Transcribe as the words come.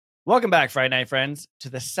Welcome back, Friday Night Friends, to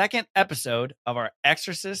the second episode of our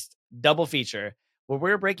Exorcist double feature, where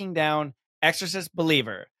we're breaking down Exorcist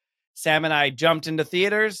Believer. Sam and I jumped into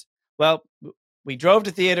theaters. Well, we drove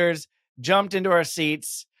to theaters, jumped into our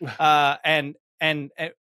seats, and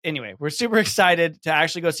anyway, we're super excited to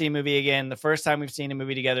actually go see a movie again. The first time we've seen a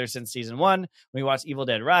movie together since season 1, when we watched Evil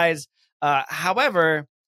Dead Rise. However,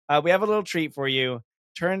 we have a little treat for you.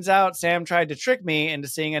 Turns out Sam tried to trick me into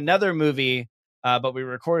seeing another movie, but we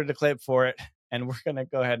recorded a clip for it, and we're going to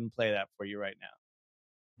go ahead and play that for you right now.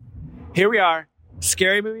 Here we are,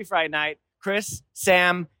 Scary Movie Friday Night. Chris,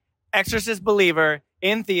 Sam, Exorcist Believer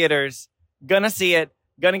in theaters. Gonna see it,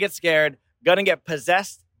 gonna get scared, gonna get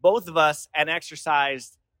possessed, both of us, and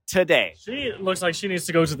exorcised today. She looks like she needs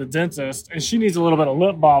to go to the dentist, and she needs a little bit of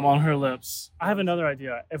lip balm on her lips. I have another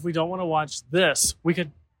idea. If we don't want to watch this, we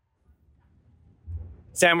could...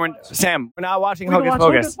 Sam, we're not watching Hocus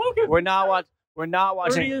Pocus. We're not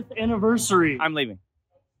watching. 30th anniversary. I'm leaving.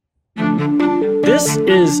 This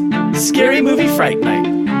is Scary Movie Fright Night,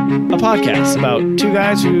 a podcast about two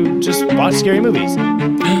guys who just watch scary movies.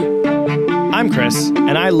 I'm Chris,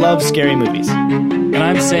 and I love scary movies. And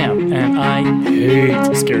I'm Sam, and I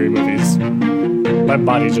hate scary movies. My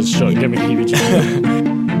body just showed. Give me the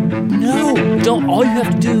heebie-jeebies. No, don't. All you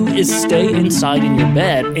have to do is stay inside in your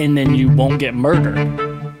bed, and then you won't get murdered.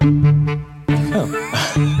 Oh.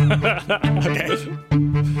 Okay.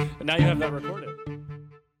 Now you have that recorded.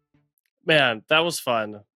 Man, that was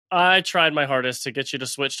fun. I tried my hardest to get you to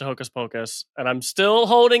switch to Hocus Pocus, and I'm still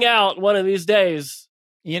holding out one of these days.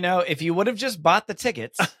 You know, if you would have just bought the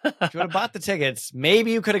tickets,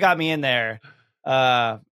 maybe you could have got me in there.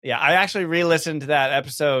 Yeah, I actually re-listened to that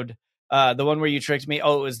episode, the one where you tricked me.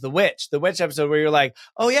 Oh, it was the witch episode where you're like,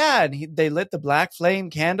 oh yeah, and they lit the black flame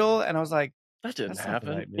candle, and I was like, that didn't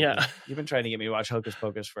happen. Right, yeah, you've been trying to get me to watch Hocus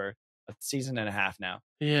Pocus for a season and a half now.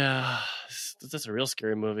 Yeah, that's a real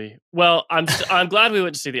scary movie. Well, I'm glad we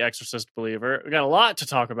went to see The Exorcist Believer. We got a lot to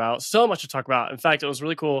talk about, so much to talk about. In fact, it was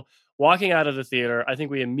really cool walking out of the theater. I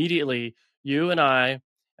think we immediately, you and I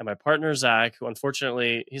and my partner Zach, who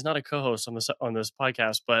unfortunately he's not a co-host on this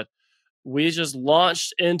podcast, but we just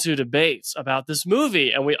launched into debates about this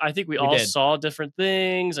movie, and I think we all saw different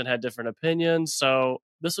things and had different opinions. So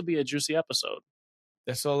this will be a juicy episode.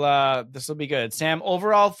 This will be good. Sam,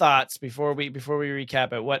 overall thoughts before we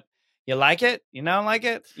recap it. What, you like it? You don't like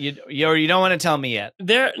it? You don't want to tell me yet?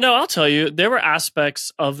 No, I'll tell you. There were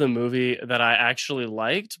aspects of the movie that I actually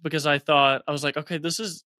liked because I was like, okay, this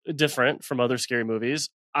is different from other scary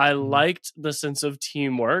movies. I liked the sense of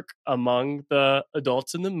teamwork among the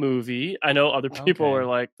adults in the movie. I know other people were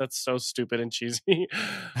like, that's so stupid and cheesy.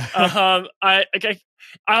 I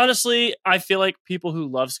honestly, I feel like people who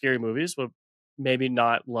love scary movies would maybe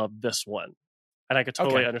not love this one. And I could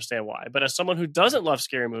totally understand why. But as someone who doesn't love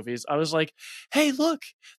scary movies, I was like, hey, look,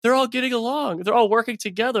 they're all getting along. They're all working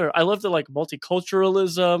together. I love the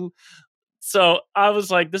multiculturalism. So I was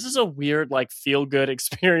like, this is a weird, feel-good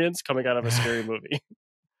experience coming out of a scary movie.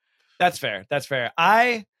 That's fair.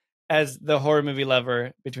 I, as the horror movie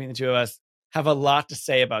lover between the two of us, have a lot to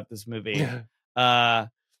say about this movie.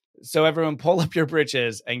 So everyone pull up your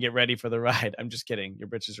britches and get ready for the ride. I'm just kidding. Your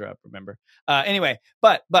britches are up, remember? Anyway,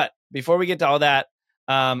 but before we get to all that,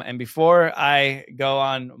 and before I go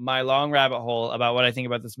on my long rabbit hole about what I think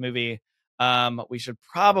about this movie, we should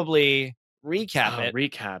probably recap it.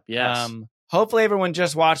 Recap, yes. Hopefully everyone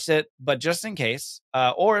just watched it, but just in case,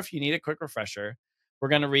 or if you need a quick refresher, we're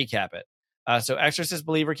going to recap it. So Exorcist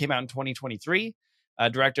Believer came out in 2023.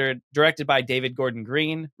 Directed by David Gordon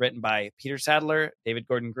Green, written by Peter Sadler, David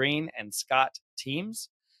Gordon Green, and Scott Teems.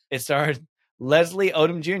 It starred Leslie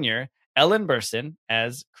Odom Jr., Ellen Burstyn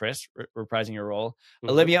as Chris, reprising your role,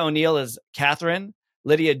 Olivia O'Neill as Catherine,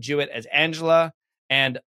 Lydia Jewett as Angela,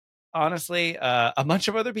 and honestly, a bunch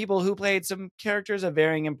of other people who played some characters of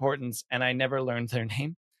varying importance, and I never learned their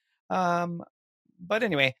name. But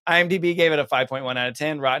anyway, IMDb gave it a 5.1 out of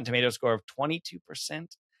 10, Rotten Tomatoes score of 22%.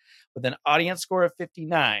 With an audience score of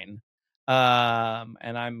 59.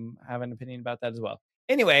 And I'm have an opinion about that as well.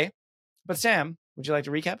 Anyway, but Sam, would you like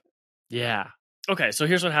to recap? Yeah. Okay, so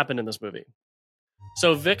here's what happened in this movie.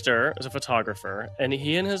 So Victor is a photographer, and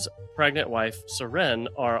he and his pregnant wife, Seren,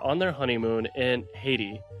 are on their honeymoon in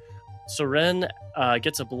Haiti. Seren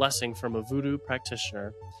gets a blessing from a voodoo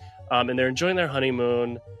practitioner, and they're enjoying their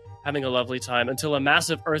honeymoon, having a lovely time, until a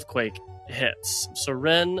massive earthquake hits.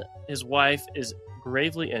 Seren, his wife, is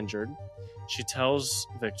gravely injured. She tells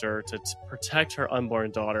Victor to protect her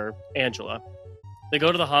unborn daughter, Angela. They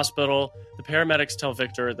go to the hospital. The paramedics tell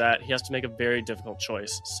Victor that he has to make a very difficult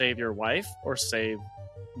choice: save your wife or save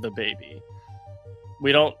the baby.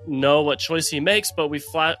 we don't know what choice he makes, but we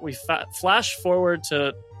flash forward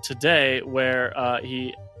to today where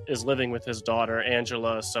he is living with his daughter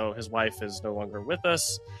Angela. So his wife is no longer with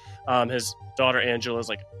us. His daughter Angela is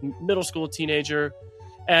like middle school teenager,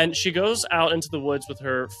 and she goes out into the woods with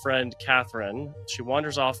her friend Catherine. She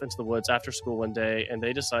wanders off into the woods after school one day, and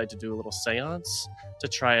they decide to do a little seance to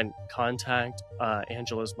try and contact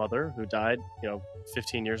Angela's mother, who died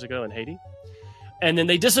 15 years ago in Haiti. And then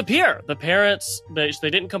they disappear. The parents, they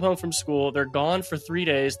didn't come home from school. They're gone for 3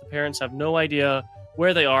 days. The parents have no idea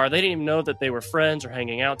where they are. They didn't even know that they were friends or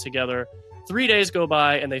hanging out together. 3 days go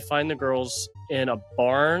by, and they find the girls in a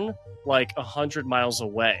barn like 100 miles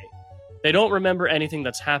away. They don't remember anything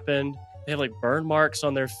that's happened. They have like burn marks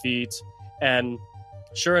on their feet. And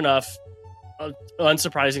sure enough,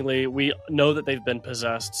 unsurprisingly, we know that they've been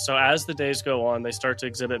possessed. So as the days go on, they start to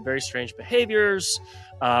exhibit very strange behaviors.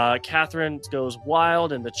 Catherine goes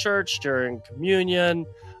wild in the church during communion.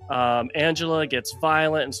 Angela gets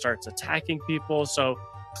violent and starts attacking people. So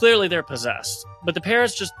clearly they're possessed. But the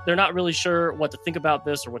parents they're not really sure what to think about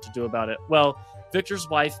this or what to do about it. Well, Victor's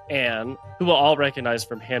wife, Anne, who we'll all recognize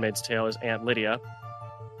from Handmaid's Tale as Aunt Lydia,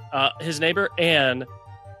 his neighbor, Anne,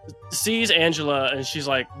 sees Angela and she's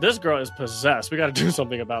like, this girl is possessed. We got to do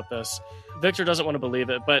something about this. Victor doesn't want to believe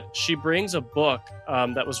it, but she brings a book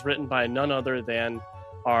that was written by none other than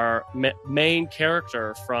our main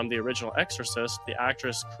character from the original Exorcist, the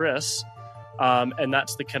actress Chris, and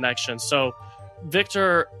that's the connection. So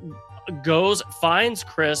Victor finds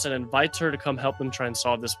Chris and invites her to come help them try and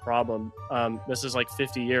solve this problem. This is like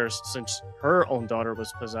 50 years since her own daughter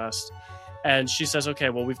was possessed. And she says, okay,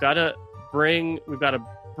 well, we've got to bring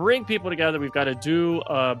people together. We've got to do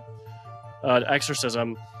an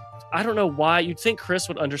exorcism. I don't know why. You'd think Chris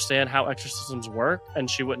would understand how exorcisms work and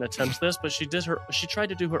she wouldn't attempt this, but she tried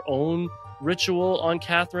to do her own ritual on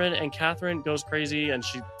Catherine, and Catherine goes crazy and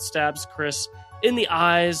she stabs Chris in the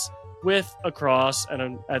eyes with a cross.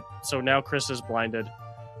 And so now Chris is blinded.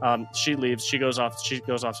 She leaves. She goes off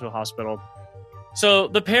to a hospital. So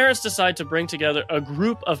the parents decide to bring together a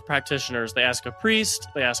group of practitioners. They ask a priest,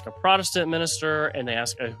 they ask a Protestant minister, and they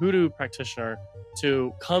ask a Hoodoo practitioner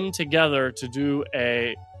to come together to do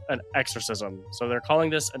an exorcism. So they're calling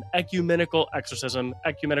this an ecumenical exorcism.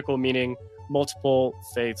 Ecumenical meaning multiple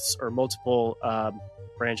faiths or multiple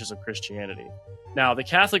branches of Christianity. Now, the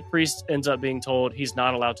Catholic priest ends up being told he's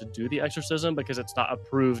not allowed to do the exorcism because it's not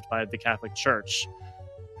approved by the Catholic Church.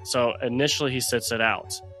 So initially he sits it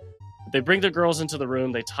out. They bring the girls into the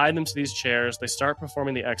room, they tie them to these chairs, they start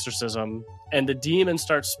performing the exorcism, and the demon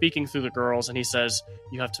starts speaking through the girls, and he says,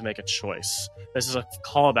 you have to make a choice. This is a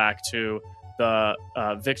callback to the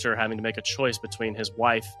Victor having to make a choice between his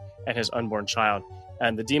wife and his unborn child.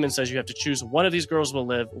 And the demon says you have to choose, one of these girls will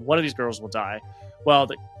live, one of these girls will die. Well,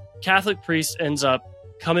 the Catholic priest ends up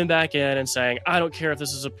coming back in and saying, I don't care if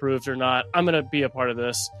this is approved or not, I'm going to be a part of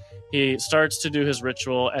this. He starts to do his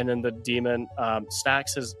ritual, and then the demon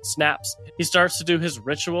snaps. He starts to do his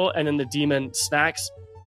ritual, and then the demon snacks.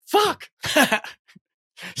 Fuck!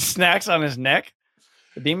 Snacks on his neck?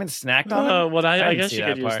 The demon snacked on him? Well, I guess you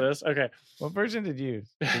could use this. Okay. What version did you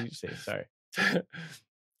say? Sorry.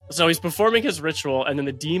 So he's performing his ritual, and then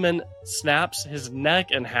the demon snaps his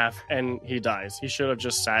neck in half, and he dies. He should have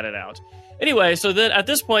just sat it out. Anyway, so then at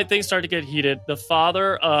this point, things start to get heated. The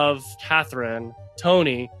father of Catherine,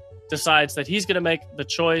 Tony, decides that he's going to make the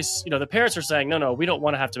choice. The parents are saying, no, we don't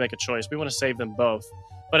want to have to make a choice. We want to save them both.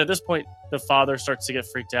 But at this point, the father starts to get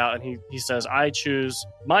freaked out, and he says, I choose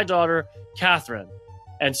my daughter, Catherine.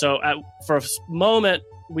 And so for a moment,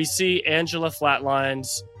 we see Angela flatlines.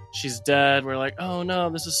 She's dead. We're like, oh no,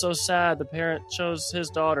 this is so sad. The parent chose his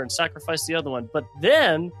daughter and sacrificed the other one. But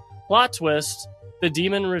then, plot twist, the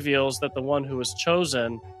demon reveals that the one who was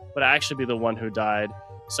chosen would actually be the one who died.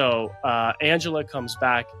 So Angela comes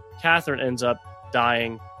back. Catherine ends up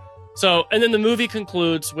dying. So, and then the movie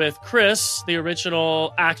concludes with Chris, the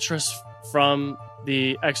original actress from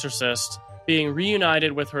The Exorcist, being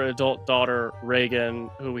reunited with her adult daughter Reagan,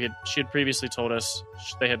 who she had previously told us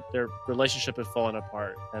their relationship had fallen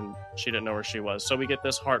apart and she didn't know where she was. So we get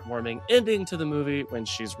this heartwarming ending to the movie when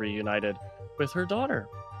she's reunited with her daughter.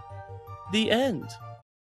 The end.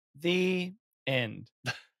 The end.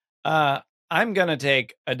 I'm gonna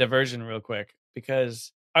take a diversion real quick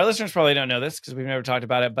because our listeners probably don't know this because we've never talked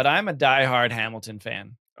about it, but I'm a diehard Hamilton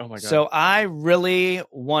fan. Oh my God. So I really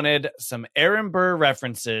wanted some Aaron Burr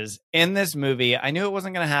references in this movie. I knew it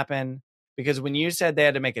wasn't going to happen because when you said they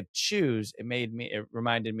had to make a choose, it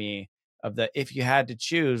reminded me of the if you had to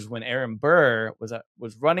choose when Aaron Burr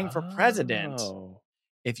was running for president.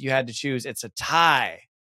 If you had to choose, it's a tie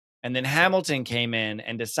And then Hamilton came in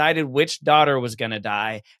and decided which daughter was going to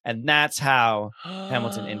die, and that's how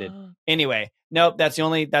Hamilton ended. Anyway, nope, that's the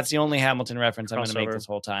only Hamilton reference I'm going to make Crossover. this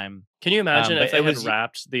whole time. Can you imagine if But they had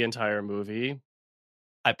wrapped the entire movie?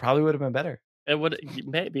 I probably would have been better. It would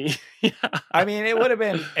maybe. Yeah. I mean, it would have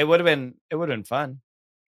been fun.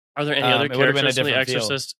 Are there any other It would have been a characters from The different feel.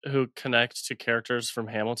 Exorcist who connect to characters from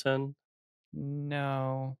Hamilton?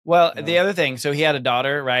 No. Well, No. the other thing, so he had a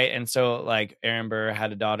daughter, right? And so like Aaron Burr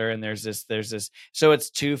had a daughter, and there's this, so it's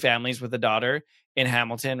two families with a daughter in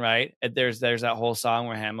Hamilton, right? There's that whole song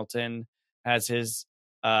where Hamilton has his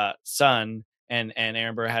son and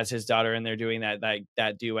Aaron Burr has his daughter, and they're doing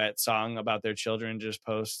that duet song about their children just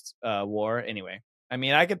post war. Anyway, I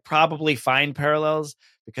mean, I could probably find parallels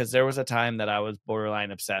because there was a time that I was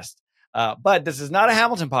borderline obsessed. But this is not a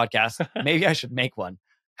Hamilton podcast. Maybe I should make one.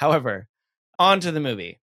 However, on to the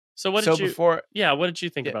movie. So what did you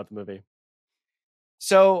think about the movie?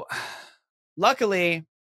 So luckily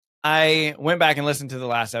I went back and listened to the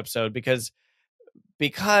last episode because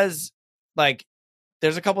like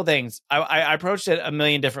there's a couple things. I approached it a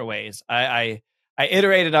million different ways. I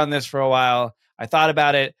iterated on this for a while. I thought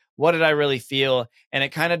about it. What did I really feel? And it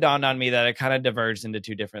kind of dawned on me that it kind of diverged into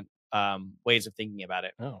two different ways of thinking about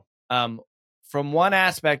it. From one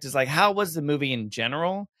aspect is like, how was the movie in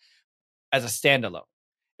general as a standalone?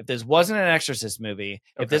 If this wasn't an Exorcist movie,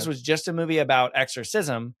 if this was just a movie about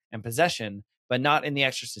exorcism and possession, but not in the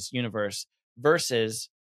Exorcist universe, versus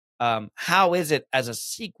how is it as a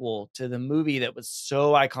sequel to the movie that was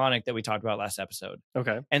so iconic that we talked about last episode?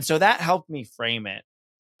 Okay. And so that helped me frame it.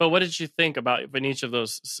 But what did you think about in each of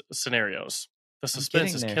those scenarios? The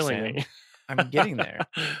suspense is killing me. I'm getting there.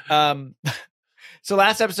 So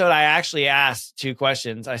last episode, I actually asked two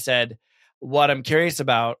questions. I said, what I'm curious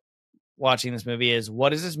about watching this movie is,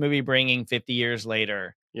 what is this movie bringing 50 years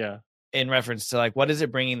later? Yeah. In reference to like, what is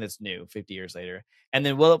it bringing that's new 50 years later? And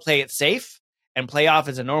then will it play it safe and play off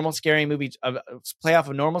as a normal scary movie, play off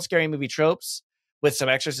of normal scary movie tropes with some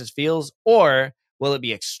Exorcist feels, or will it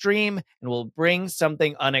be extreme and will bring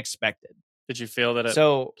something unexpected? Did you feel that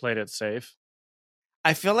it played it safe?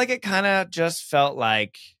 I feel like it kind of just felt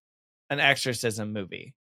like an exorcism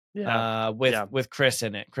movie. Yeah. With Chris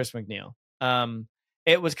in it, Chris McNeil.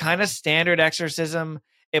 It was kind of standard exorcism.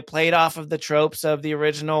 It played off of the tropes of the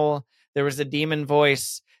original. There was the demon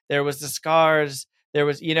voice. There was the scars. There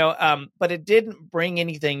was, but it didn't bring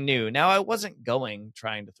anything new. Now, I wasn't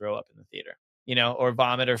trying to throw up in the theater, or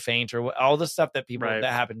vomit or faint or all the stuff that that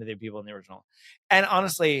happened to the people in the original. And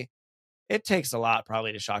honestly, it takes a lot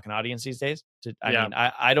probably to shock an audience these days. I mean,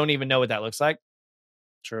 I don't even know what that looks like.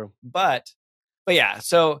 True. But yeah,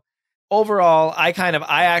 so overall, I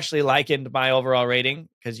actually likened my overall rating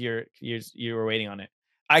because you were waiting on it.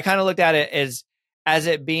 I kind of looked at it as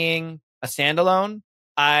it being a standalone.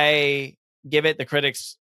 I give it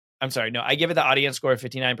I give it the audience score of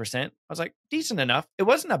 59%. I was like, decent enough. It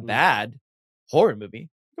wasn't a bad horror movie.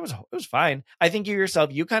 It was fine. I think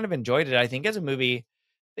you kind of enjoyed it. I think as a movie,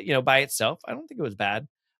 by itself, I don't think it was bad.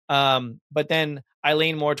 But then I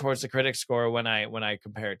lean more towards the critic score when I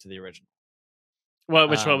compare it to the original. What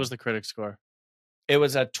was the critic score? It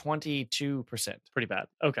was a 22%. Pretty bad.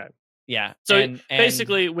 Okay. Yeah. So and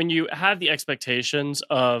basically, when you have the expectations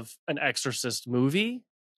of an Exorcist movie,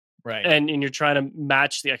 right, and you're trying to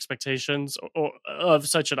match the expectations of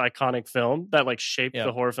such an iconic film that like shaped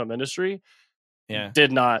the horror film industry,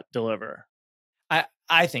 did not deliver.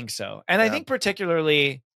 I think so. And I think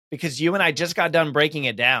particularly because you and I just got done breaking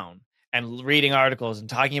it down and reading articles and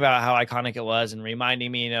talking about how iconic it was and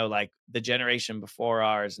reminding me, like the generation before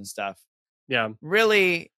ours and stuff. Yeah.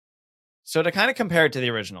 Really. So to kind of compare it to the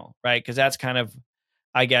original, right? Because that's kind of,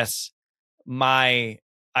 I guess, my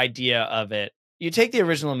idea of it. You take the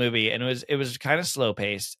original movie and it was kind of slow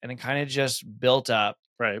paced and it kind of just built up.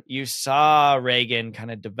 Right. You saw Reagan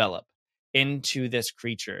kind of develop into this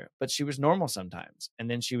creature, but she was normal sometimes. And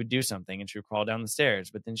then she would do something and she would crawl down the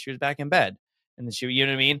stairs, but then she was back in bed. And then you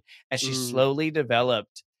know what I mean? And she slowly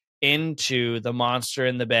developed into the monster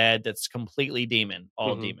in the bed that's completely demon,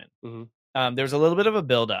 demon. Mm-hmm. There was a little bit of a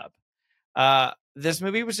buildup. This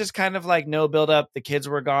movie was just kind of like no buildup. The kids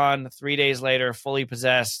were gone 3 days later, fully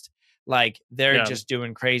possessed. Like they're just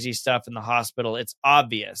doing crazy stuff in the hospital. It's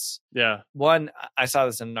obvious. Yeah. I saw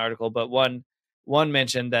this in an article, but one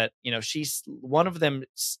mentioned that, one of them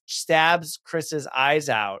stabs Chris's eyes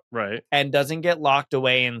out, right, and doesn't get locked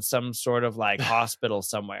away in some sort of like hospital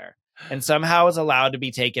somewhere, and somehow is allowed to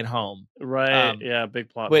be taken home. Right. Big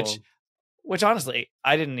plot. Which honestly,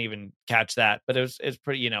 I didn't even catch that, but it's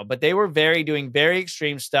pretty, but they were doing very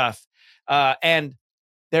extreme stuff. And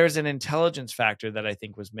there's an intelligence factor that I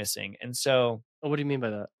think was missing. And so, what do you mean by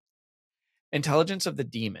that? intelligence of the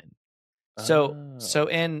demon. So Oh.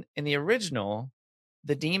 in the original,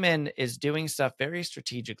 the demon is doing stuff very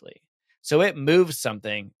strategically. So it moves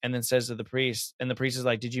something and then says to the priest, and the priest is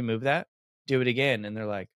like, "Did you move that? Do it again." And they're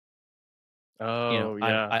like, Oh,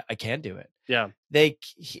 yeah. I can't do it. Yeah.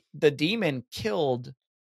 The demon killed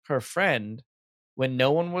her friend when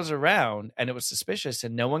no one was around, and it was suspicious,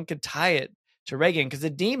 and no one could tie it to Reagan, because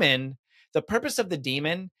the purpose of the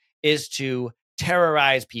demon is to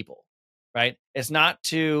terrorize people, right? It's not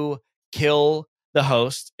to kill the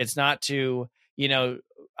host. It's not to,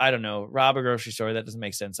 I don't know, rob a grocery store. That doesn't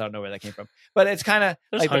make sense. I don't know where that came from, but it's kind of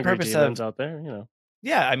There's like the hungry purpose demons of, out there.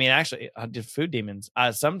 yeah, I mean, actually, food demons.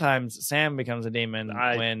 Sometimes Sam becomes a demon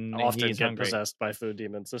I when often he's get hungry. possessed by food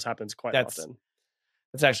demons. This happens quite That's often.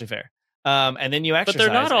 that's actually fair. And then you But they're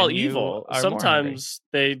not exercise, all and you evil. are more hungry. Sometimes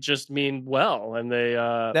they just mean well, and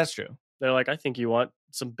they're That's true. like, I think you want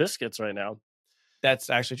some biscuits right now. That's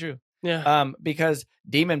actually true. Yeah. Because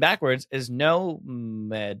demon backwards is no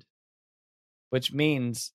med, which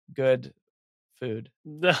means good food.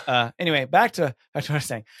 Anyway, back to what I was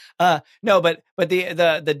saying. No, but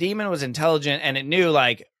the demon was intelligent, and it knew,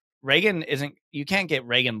 like, Reagan isn't. You can't get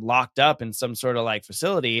Reagan locked up in some sort of like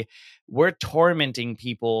facility. We're tormenting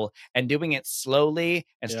people and doing it slowly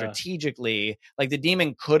and strategically. Like, the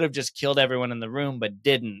demon could have just killed everyone in the room, but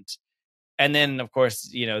didn't. And then, of course,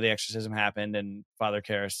 the exorcism happened, and Father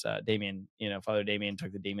Damien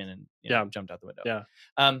took the demon and jumped out the window. Yeah.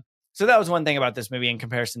 So that was one thing about this movie in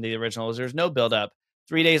comparison to the original, is there's no buildup.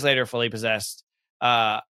 3 days later, fully possessed,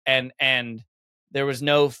 and there was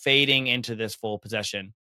no fading into this full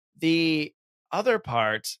possession. The other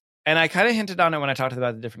part, and I kind of hinted on it when I talked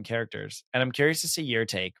about the different characters, and I'm curious to see your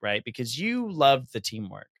take, right? Because you loved the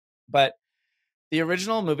teamwork, but the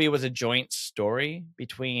original movie was a joint story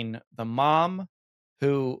between the mom,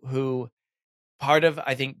 who part of,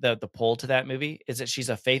 I think, the pull to that movie is that she's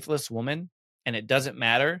a faithless woman, and it doesn't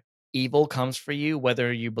matter. Evil comes for you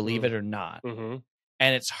whether you believe it or not. Mm-hmm.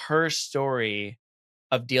 And it's her story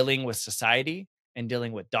of dealing with society and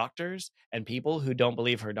dealing with doctors and people who don't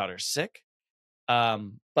believe her daughter's sick.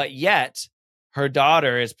 But yet her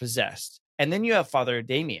daughter is possessed. And then you have Father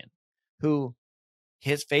Damien, who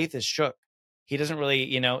his faith is shook. He doesn't really,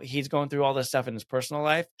 he's going through all this stuff in his personal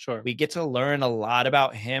life. Sure. We get to learn a lot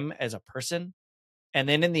about him as a person. And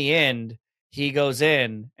then in the end, he goes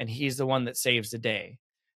in and he's the one that saves the day.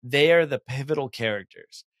 They are the pivotal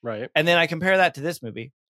characters. Right. And then I compare that to this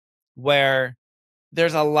movie, where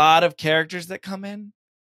there's a lot of characters that come in,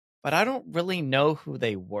 but I don't really know who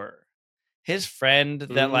they were. His friend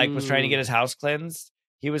that was trying to get his house cleansed,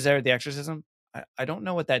 he was there at the exorcism. I don't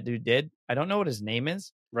know what that dude did. I don't know what his name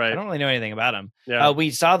is. Right. I don't really know anything about him. Yeah. We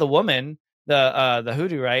saw the woman, the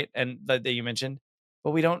hoodoo, right? And that you mentioned, but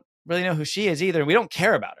we don't really know who she is either. And we don't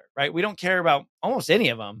care about her, right? We don't care about almost any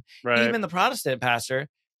of them. Right. Even the Protestant pastor,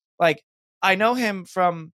 like, I know him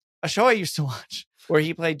from a show I used to watch where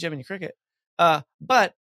he played Jiminy Cricket.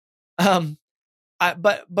 But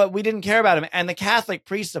we didn't care about him. And the Catholic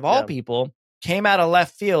priest of all people came out of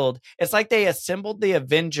left field. It's like they assembled the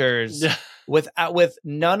Avengers with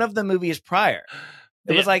none of the movies prior.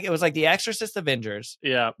 It was like the Exorcist Avengers.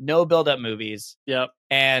 Yeah. No build-up movies. Yep.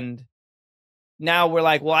 And now we're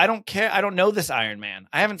like, well, I don't care. I don't know this Iron Man.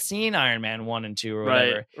 I haven't seen Iron Man 1 and 2 or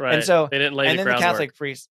whatever. Right. And so they didn't lay and the then the groundwork. Catholic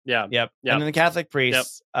priest. Yeah. Yep. And then the Catholic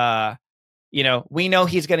priest, we know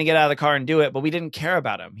he's going to get out of the car and do it, but we didn't care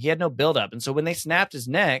about him. He had no buildup. And so when they snapped his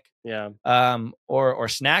neck, or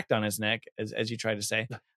snacked on his neck, as you tried to say,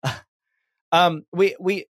 I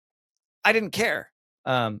didn't care.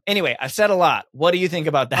 Anyway, I've said a lot. What do you think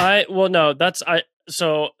about that?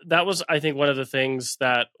 So that was, I think, one of the things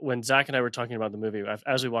that when Zach and I were talking about the movie,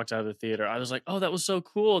 as we walked out of the theater, I was like, oh, that was so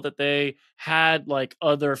cool that they had like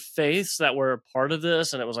other faiths that were a part of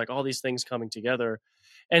this. And it was like all these things coming together.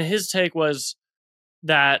 And his take was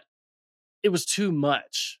that it was too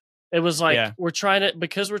much. It was like, we're trying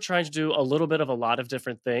to do a little bit of a lot of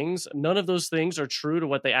different things. None of those things are true to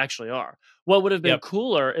what they actually are. What would have been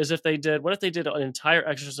cooler is if they did an entire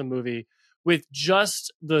exorcism movie with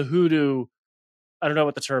just the hoodoo. I don't know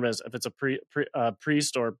what the term is, if it's a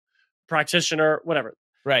priest or practitioner, whatever.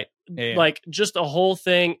 Right. Yeah. Like just a whole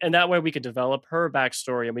thing. And that way we could develop her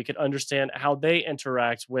backstory and we could understand how they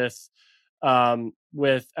interact with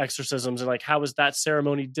exorcisms and like, how is that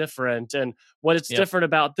ceremony different and what it's different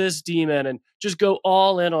about this demon, and just go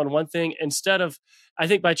all in on one thing instead of, I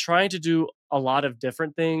think by trying to do a lot of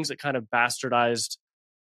different things, it kind of bastardized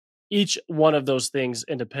each one of those things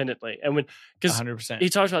independently. And because 100%. he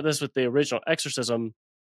talks about this with the original Exorcism,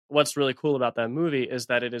 what's really cool about that movie is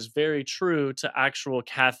that it is very true to actual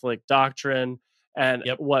Catholic doctrine and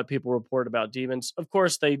Yep. what people report about demons. Of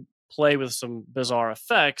course, they play with some bizarre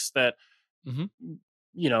effects that, Mm-hmm.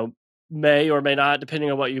 you know, may or may not,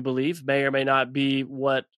 depending on what you believe, may or may not be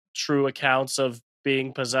what true accounts of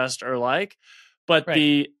being possessed are like. But Right.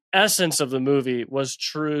 the essence of the movie was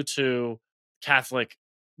true to Catholic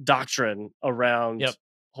doctrine around Yep.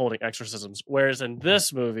 holding exorcisms. Whereas in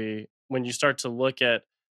this movie, when you start to look at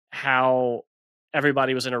how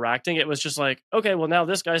everybody was interacting, it was just like, okay, well, now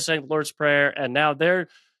this guy's saying the Lord's Prayer, and now they're,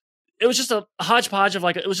 it was just a hodgepodge of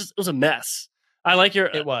like, it was a mess. I like your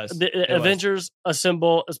It was. the It was. Avengers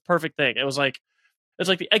assemble is perfect thing. It was like, it's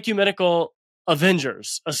like the ecumenical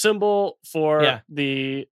Avengers, a symbol for Yeah.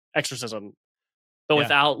 the exorcism, but Yeah.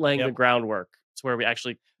 without laying the Yep. groundwork. It's where we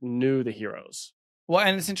actually knew the heroes. Well,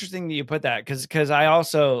 and it's interesting that you put that because I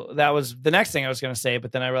also, that was the next thing I was going to say,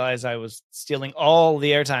 but then I realized I was stealing all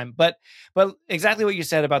the airtime. But exactly what you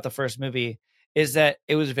said about the first movie is that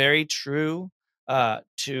it was very true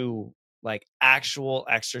to like actual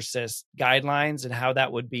Exorcist guidelines and how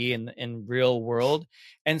that would be in real world.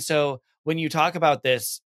 And so when you talk about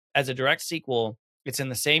this as a direct sequel, it's in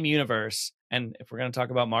the same universe. And if we're going to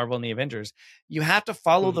talk about Marvel and the Avengers, you have to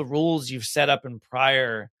follow the rules you've set up in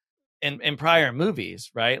prior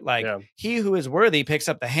movies, right? Like Yeah. he who is worthy picks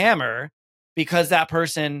up the hammer because that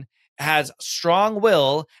person has strong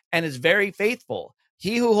will and is very faithful.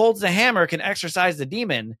 He who holds the hammer can exorcise the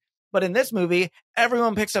demon. But in this movie,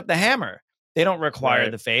 everyone picks up the hammer. They don't require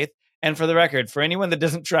Right. the faith. And for the record, for anyone that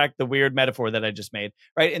doesn't track the weird metaphor that I just made,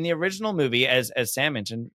 right? In the original movie, as Sam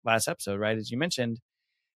mentioned last episode, right? As you mentioned,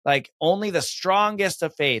 like only the strongest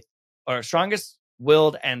of faith or strongest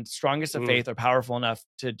willed and strongest of faith are powerful enough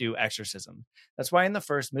to do exorcism. That's why in the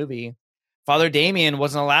first movie, Father Damien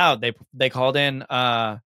wasn't allowed. They called in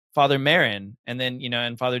Father Marin and then,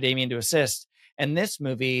 and Father Damien to assist. And this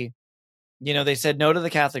movie, they said no to the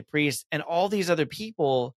Catholic priest and all these other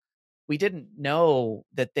people. We didn't know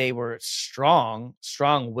that they were strong-willed,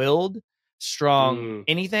 strong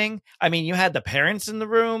anything. I mean, you had the parents in the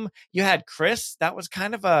room. You had Chris. That was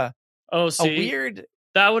kind of a weird.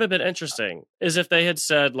 That would have been interesting. Is if they had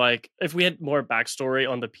said like, if we had more backstory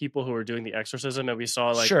on the people who were doing the exorcism, and we saw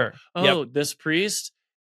like, sure, this priest.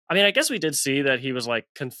 I mean, I guess we did see that he was like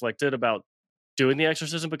conflicted about doing the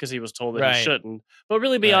exorcism because he was told that he shouldn't. But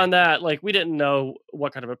really beyond that, like we didn't know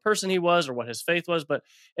what kind of a person he was or what his faith was. But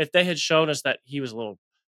if they had shown us that he was a little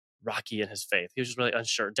rocky in his faith, he was just really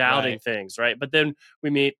unsure, doubting things, right? But then we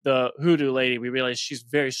meet the hoodoo lady. We realize she's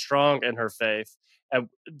very strong in her faith. And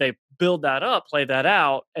they build that up, play that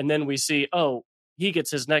out. And then we see, oh, he gets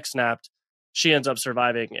his neck snapped. She ends up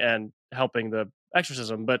surviving and helping the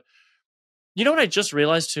exorcism. But you know what I just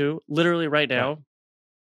realized too, literally right now?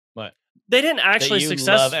 What? They didn't actually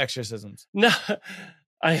love exorcisms. No,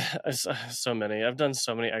 I so many. I've done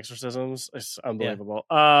so many exorcisms. It's unbelievable.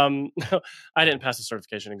 I didn't pass the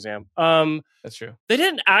certification exam. That's true. They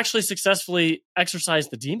didn't actually successfully exorcise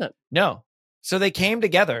the demon. No. So they came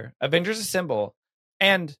together, Avengers Assemble,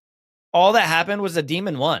 and all that happened was the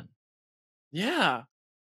demon won. Yeah.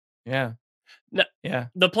 Yeah. No, yeah.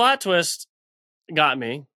 The plot twist got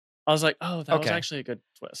me. I was like, oh, that was actually a good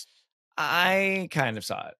twist. I kind of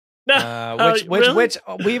saw it. Which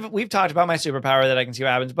we've talked about my superpower that I can see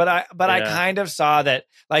what happens, but I kind of saw that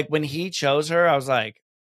like when he chose her, I was like,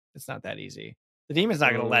 it's not that easy. The demon's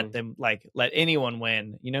not going to let anyone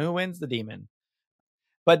win. You know who wins? The demon.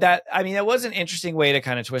 But that was an interesting way to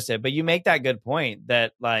kind of twist it. But you make that good point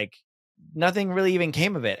that like nothing really even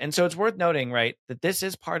came of it. And so it's worth noting, right, that this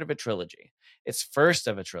is part of a trilogy. It's first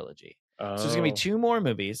of a trilogy. So there's going to be 2 more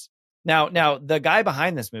movies. Now the guy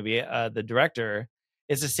behind this movie, the director,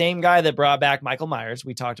 is the same guy that brought back Michael Myers.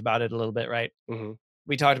 We talked about it a little bit, right? Mm-hmm.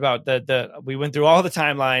 We talked about we went through all the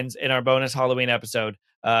timelines in our bonus Halloween episode.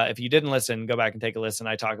 If you didn't listen, go back and take a listen.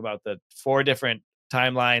 I talk about the 4 different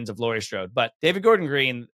timelines of Laurie Strode. But David Gordon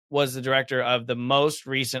Green was the director of the most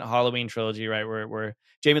recent Halloween trilogy, right? Where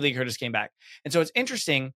Jamie Lee Curtis came back. And so it's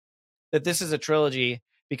interesting that this is a trilogy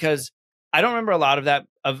because I don't remember a lot of that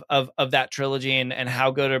of that trilogy and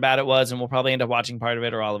how good or bad it was, and we'll probably end up watching part of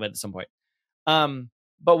it or all of it at some point.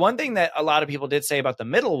 But one thing that a lot of people did say about the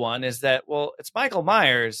middle one is that, well, it's Michael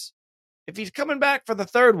Myers. If he's coming back for the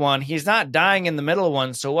third one, he's not dying in the middle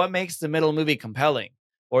one. So what makes the middle movie compelling?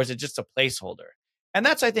 Or is it just a placeholder? And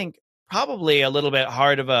that's, I think, probably a little bit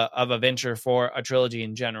hard of a venture for a trilogy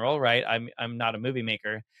in general, right? I'm not a movie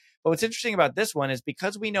maker. But what's interesting about this one is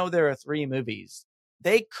because we know there are 3 movies,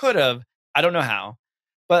 they could have, I don't know how,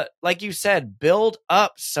 but like you said, build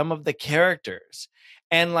up some of the characters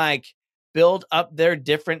and like build up their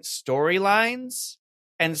different storylines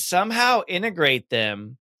and somehow integrate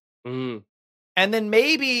them And then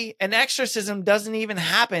maybe an exorcism doesn't even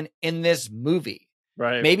happen in this movie.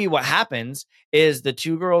 Right. Maybe what happens is the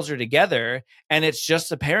two girls are together and it's just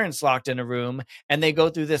the parents locked in a room and they go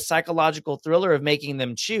through this psychological thriller of making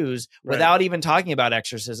them choose without even talking about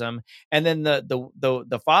exorcism. And then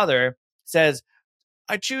the father says,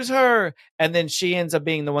 I choose her. And then she ends up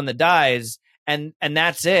being the one that dies. And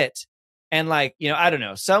that's it. And like, I don't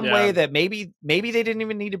know, some way that maybe they didn't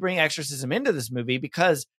even need to bring exorcism into this movie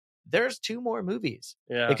because there's 2 more movies.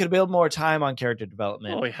 Yeah. They could build more time on character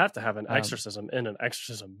development. Well, we have to have an exorcism in an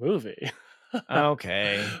exorcism movie.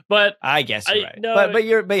 Okay. But I guess you're right. No, but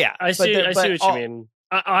yeah. I see what you mean.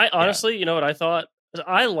 I honestly, you know what I thought?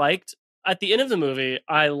 I liked, at the end of the movie,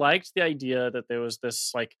 I liked the idea that there was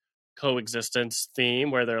this like coexistence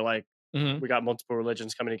theme where they're like, we got multiple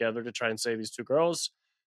religions coming together to try and save these 2 girls.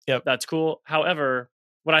 Yep. That's cool. However,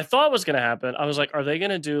 what I thought was going to happen, I was like, are they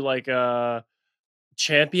going to do like a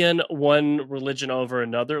champion one religion over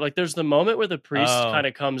another? Like there's the moment where the priest kind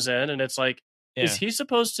of comes in and it's like, is he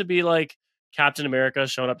supposed to be like Captain America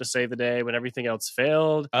showing up to save the day when everything else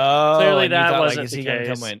failed? Clearly that wasn't the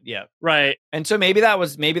case. Come in? Yeah. Right. And so maybe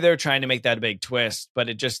they were trying to make that a big twist, but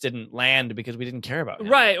it just didn't land because we didn't care about him.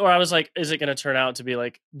 Right. Or I was like, is it going to turn out to be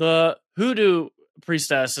like the hoodoo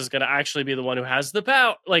priestess is going to actually be the one who has the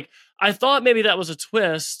power? Like I thought maybe that was a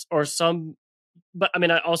twist or some, but I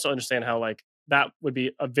mean, I also understand how like that would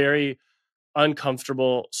be a very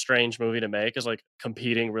uncomfortable, strange movie to make, is like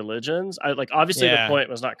competing religions. I like, obviously the point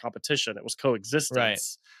was not competition, it was coexistence. Right.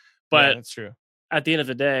 But that's true. At the end of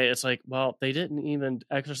the day, it's like, well, they didn't even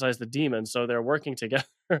exorcise the demon, so they're working together.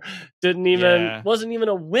 Wasn't even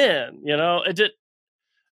a win, it did.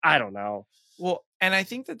 I don't know. Well, and I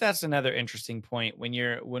think that's another interesting point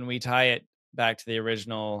when we tie it back to the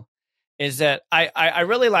original, is that I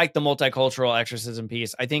really like the multicultural exorcism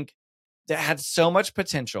piece. I think that had so much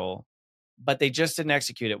potential, but they just didn't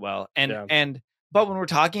execute it well. But when we're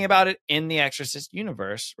talking about it in the Exorcist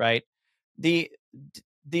universe, right? The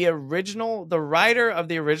writer of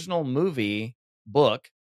the original movie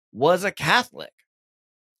book was a Catholic.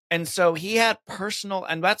 And so he had personal,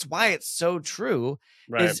 and that's why it's so true,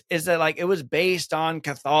 is that like it was based on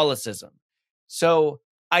Catholicism. So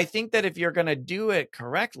I think that if you're going to do it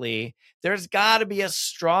correctly, there's got to be a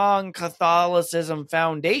strong Catholicism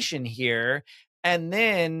foundation here, and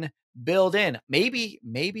then build in. Maybe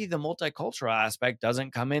the multicultural aspect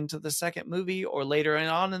doesn't come into the second movie or later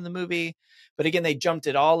on in the movie, but again, they jumped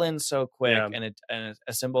it all in so quick and it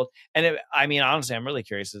assembled. And I mean, honestly, I'm really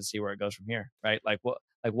curious to see where it goes from here, right? Like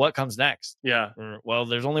what comes next? Yeah. Well,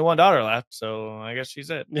 there's only one daughter left, so I guess she's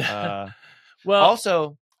it. Well,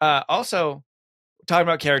 also talking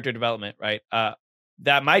about character development, right?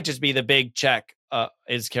 That might just be the big check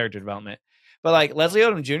is character development. But like Leslie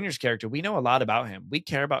Odom Jr.'s character, we know a lot about him. We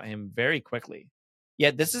care about him very quickly.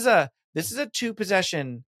 Yet this is a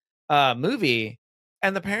 2-possession movie,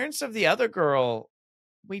 and the parents of the other girl,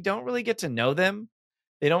 we don't really get to know them.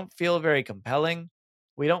 They don't feel very compelling.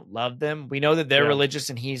 We don't love them. We know that they're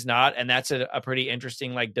religious and he's not, and that's a pretty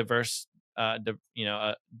interesting like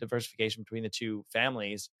diversification between the 2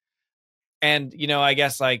 families. And I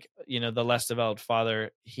guess like the less developed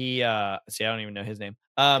father, he I don't even know his name.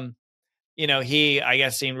 He, I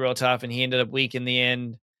guess, seemed real tough and he ended up weak in the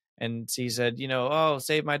end. And he said, oh,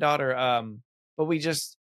 save my daughter. But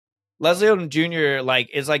Leslie Odom Jr. like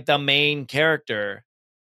is like the main character,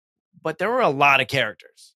 but there were a lot of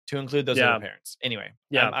characters to include those other parents. Anyway,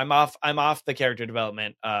 I'm off the character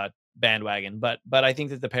development bandwagon, but I think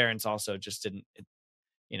that the parents also just didn't,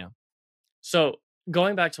 So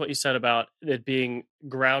going back to what you said about it being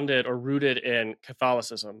grounded or rooted in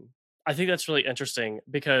Catholicism, I think that's really interesting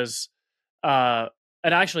because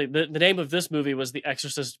and actually the name of this movie was The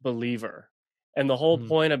Exorcist Believer. And the whole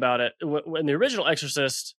point about it, when the original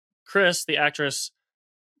Exorcist, Chris, the actress,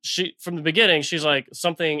 she from the beginning, she's like,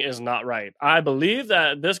 something is not right. I believe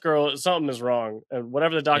that this girl, something is wrong. And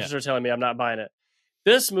whatever the doctors are telling me, I'm not buying it.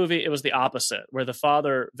 This movie, it was the opposite, where the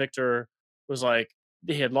father, Victor, was like,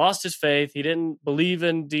 he had lost his faith. He didn't believe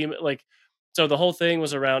in demon. Like, so the whole thing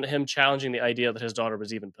was around him challenging the idea that his daughter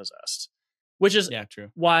was even possessed, which is true.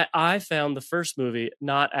 Why I found the first movie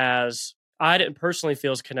not as, I didn't personally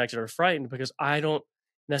feel as connected or frightened because I don't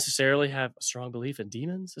necessarily have a strong belief in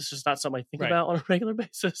demons. It's just not something I think about on a regular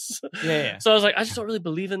basis. So I was like, I just don't really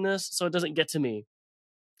believe in this, so it doesn't get to me.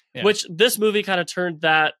 Which this movie kind of turned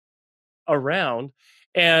that around.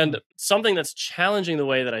 And something that's challenging the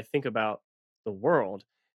way that I think about the world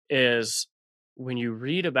is when you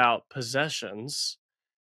read about possessions,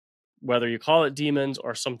 whether you call it demons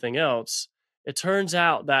or something else, it turns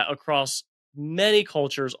out that across many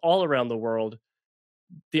cultures all around the world,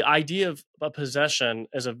 the idea of a possession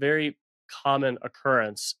is a very common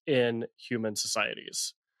occurrence in human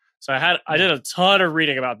societies. So I did a ton of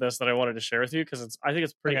reading about this that I wanted to share with you because I think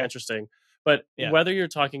it's pretty Okay. interesting. But Yeah. whether you're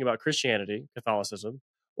talking about Christianity, Catholicism,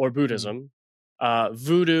 or Mhm. Buddhism,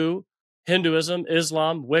 voodoo, Hinduism,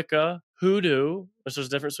 Islam, Wicca, hoodoo, which there's a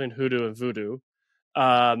difference between hoodoo and voodoo,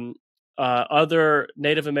 um, other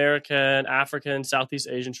Native American, African, Southeast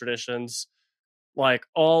Asian traditions, like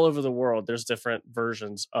all over the world, there's different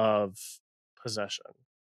versions of possession.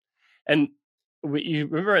 And you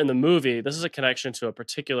remember in the movie, this is a connection to a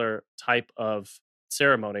particular type of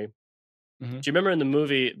ceremony. Mhm. Do you remember in the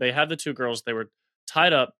movie, they had the two girls, they were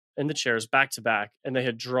tied up in the chairs back to back, and they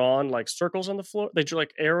had drawn like circles on the floor. They drew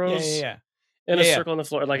like Yeah, yeah, arrows yeah. in a Yeah, yeah. circle on the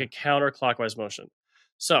floor, like a counterclockwise motion.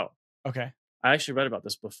 So Okay. I actually read about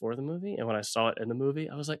this before the movie. And when I saw it in the movie,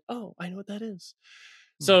 I was like, oh, I know what that is.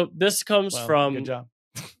 Hmm. So this comes Well, good from, job.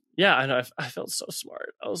 yeah, I know. I felt so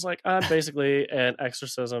smart. I was like, I'm basically an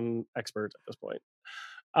exorcism expert at this point.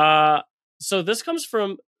 Uh, so this comes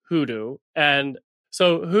from hoodoo. And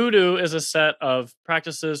so hoodoo is a set of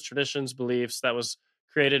practices, traditions, beliefs that was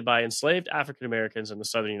created by enslaved African Americans in the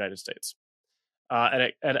southern United States.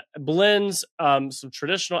 And it blends some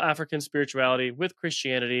traditional African spirituality with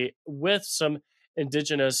Christianity with some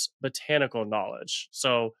indigenous botanical knowledge.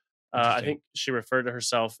 So I Interesting. think she referred to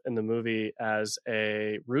herself in the movie as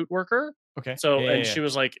a root worker. Okay. So, Yeah, yeah, and yeah. she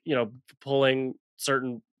was like, pulling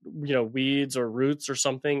certain, weeds or roots or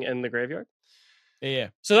something in the graveyard. Yeah, yeah.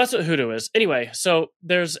 So that's what hoodoo is. Anyway, so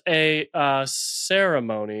there's a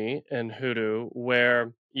ceremony in hoodoo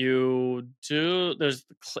where there's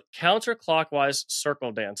counterclockwise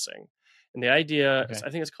circle dancing. And the idea is, Okay. I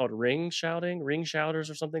think it's called ring shouters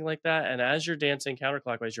or something like that. And as you're dancing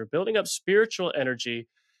counterclockwise, you're building up spiritual energy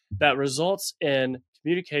that results in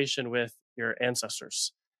communication with your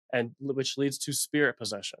ancestors, and which leads to spirit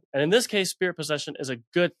possession. And in this case, spirit possession is a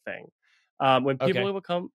good thing. When people Okay.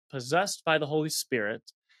 become possessed by the Holy Spirit,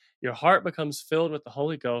 your heart becomes filled with the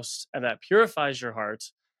Holy Ghost, and that purifies your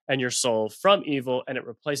heart and your soul from evil, and it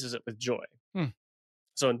replaces it with joy. Hmm.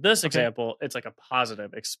 So in this Okay. example, it's like a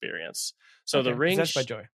positive experience. So the Okay. ring, Possessed by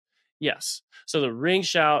joy. yes. So the ring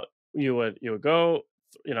shout, you would go,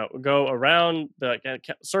 go around the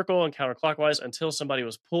circle and counterclockwise until somebody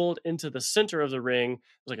was pulled into the center of the ring. It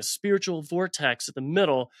was like a spiritual vortex at the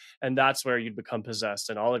middle, and that's where you'd become possessed,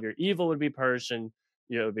 and all of your evil would be purged, and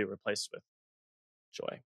you would be replaced with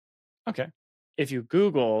joy. Okay. If you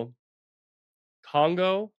Google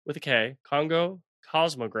Congo with a K, Congo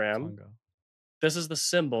cosmogram, Congo. this is the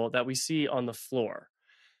symbol that we see on the floor.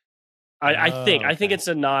 Oh, I think okay. it's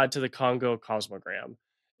a nod to the Congo cosmogram.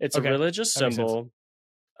 It's a Okay. religious That makes sense. symbol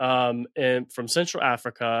and from Central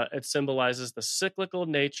Africa. It symbolizes the cyclical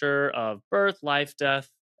nature of birth, life, death,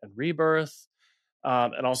 and rebirth.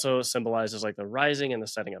 It also symbolizes like the rising and the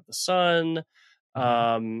setting of the sun.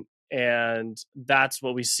 Mhm. And that's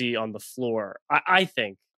what we see on the floor. I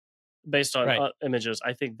think, based on Right. images,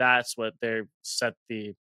 I think that's what they set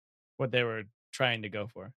the. What they were trying to go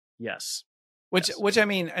for. Yes. Which I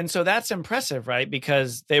mean, and so that's impressive, right?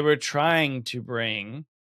 Because they were trying to bring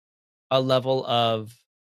a level of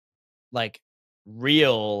like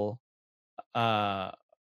real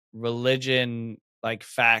religion, like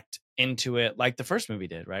fact into it, like the first movie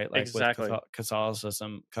did, right? Like with Exactly.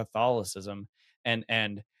 Catholicism,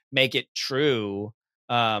 and make it true.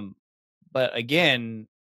 But again,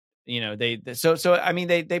 so I mean,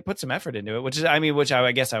 they put some effort into it, which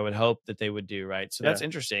I guess I would hope that they would do, right? So Yeah. that's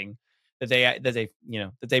interesting that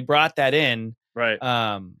they brought that in, Right.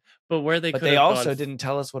 But where they but could they have also gone didn't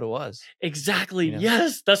tell us what it was. exactly. You know?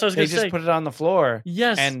 Yes, that's what I was They going to just say. put it on the floor,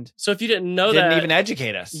 Yes. and So if you didn't know didn't that, even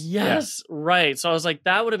educate us. yes, right. So I was like,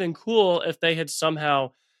 that would have been cool if they had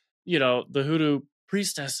somehow, the hoodoo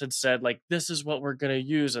priestess had said, like, this is what we're going to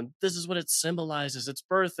use, and this is what it symbolizes. It's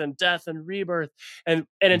birth and death and rebirth. And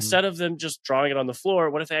Mhm. instead of them just drawing it on the floor,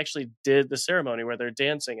 what if they actually did the ceremony where they're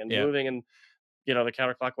dancing and Yeah. moving and, the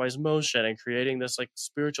counterclockwise motion and creating this like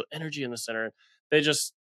spiritual energy in the center? They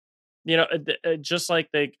just, just like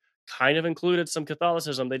they kind of included some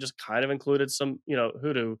Catholicism, they just kind of included some,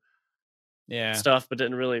 hoodoo Yeah. stuff, but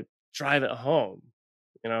didn't really drive it home.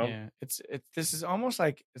 Yeah. It's almost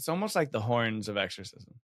like the horns of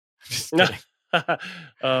exorcism. Just No. kidding.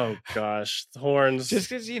 Oh gosh, the horns. Just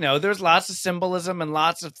because there's lots of symbolism and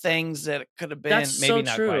lots of things that it could have been. That's Maybe so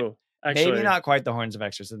not true. quite. Actually, Maybe not quite the horns of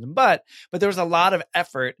exorcism, but there was a lot of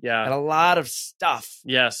effort yeah, and a lot of stuff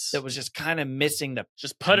yes, that was just kind of missing the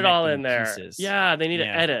just put it all connecting in there. pieces. Yeah, they need to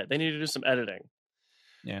Yeah. edit. They need to do some editing.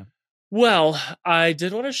 Yeah. Well, I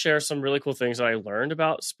did want to share some really cool things that I learned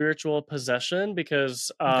about spiritual possession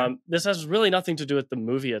because Okay. this has really nothing to do with the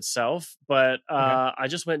movie itself, but Okay. I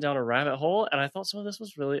just went down a rabbit hole and I thought some of this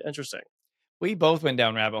was really interesting We both went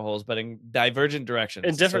down rabbit holes, but in divergent in directions.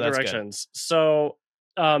 So different that's good. directions. So,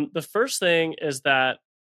 the first thing is that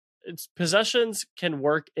possessions can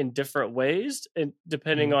work in different ways,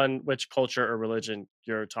 depending Mhm. on which culture or religion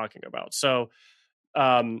you're talking about. So,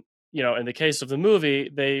 um, in the case of the movie,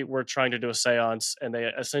 they were trying to do a seance and they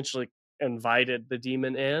essentially invited the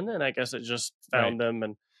demon in, and I guess it just Right. found them.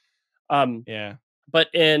 And um, Yeah.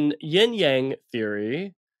 but in yin yang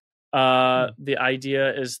theory, Hmm. the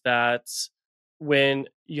idea is that when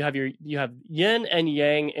you have yin and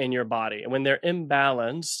yang in your body, and when they're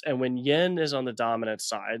imbalanced, and when yin is on the dominant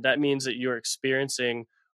side, that means that you're experiencing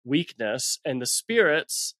weakness, and the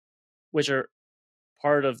spirits, which are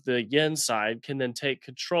part of the yin side, can then take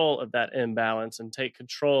control of that imbalance and take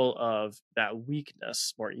control of that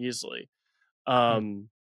weakness more easily. Hmm. Um,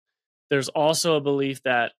 there's also a belief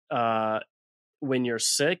that when you're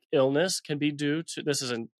sick, illness can be due to this.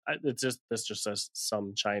 Isn't it's just this just says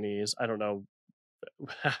some Chinese. I don't know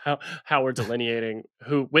how we're delineating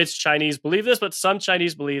which Chinese believe this, but some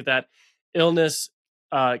Chinese believe that illness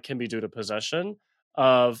can be due to possession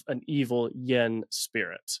of an evil yin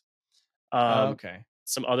spirit. Um, Okay.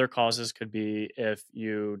 some other causes could be if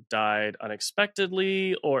you died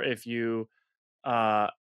unexpectedly, or uh,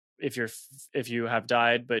 if you have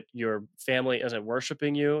died but your family isn't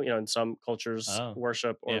worshiping you. In some cultures, Oh.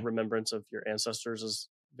 worship or Yeah. remembrance of your ancestors is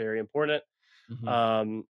very important.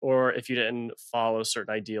 Hmm. Or if you didn't follow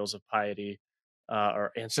certain ideals of piety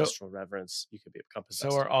or So ancestral reverence, you could become so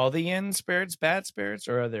possessed. are all the yin spirits bad spirits,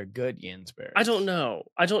 or are there good yin I don't spirits? know.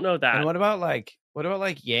 I don't know And that. what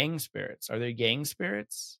about yang spirits? Are there yang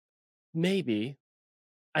spirits? Maybe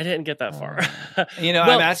I didn't get that far. I'm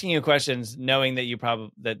Well, asking you questions knowing that you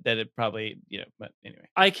probably that it probably, but anyway.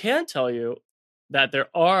 I can tell you that there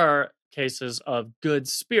are cases of good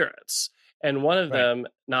spirits, and one of Right. them,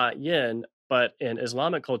 not yin, but in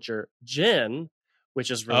Islamic culture, jinn,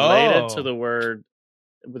 which is related to Oh, the word,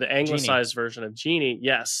 with the genie. anglicized version of genie.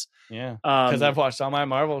 Yes. Yeah. Because Um, I've watched all my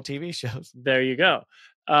Marvel TV shows. there you go.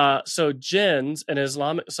 So jinns in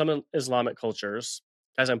some Islamic cultures,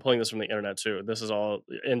 guys, I'm pulling this from the internet too. This is all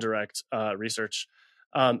indirect research.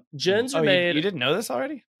 Jinns Oh, are you made, didn't know this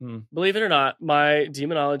already? believe it or not, my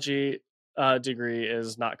demonology degree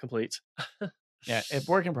is not complete. Yeah, it's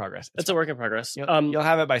work in progress. It's It's a fine. work in progress. You'll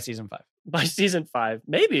have it by season 5. By season 5,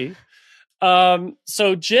 maybe.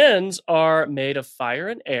 So jinns are made of fire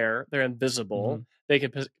and air. They're invisible. Hmm. They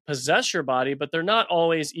can possess your body, but they're not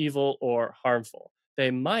always evil or harmful. They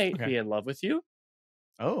might Okay. be in love with you.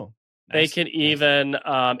 Oh, They nice. can Nice. even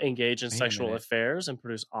engage in Wait a sexual minute. affairs and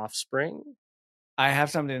produce offspring. I have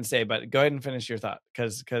something to say, but go ahead and finish your thought,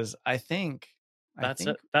 because I That's it.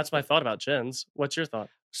 think That's my what, thought about jinns. What's your thought?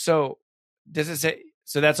 so does it say,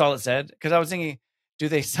 so that's all it said? Because I was thinking, do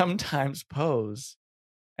they sometimes pose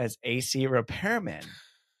as AC repairmen?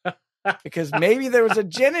 Because maybe there was a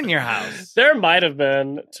gin in your house. There might have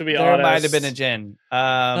been, to be There might have been a honest. gin.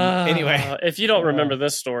 Anyway, If you don't uh, remember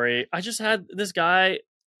this story, I just had this guy.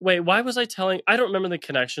 Wait, why was I telling? I don't remember the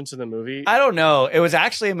connection to the movie. I don't know. It was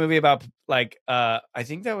actually a movie about I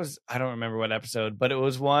think that was, I don't remember what episode, but it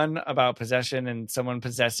was one about possession and someone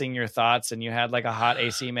possessing your thoughts, and you had like a hot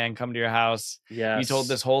AC man come to your house. You told Yes.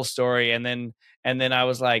 this whole story, and then I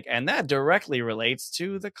was like, and that directly relates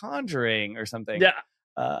to The Conjuring or something. Yeah.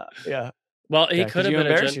 Yeah. Well, he Yeah, could because have you been a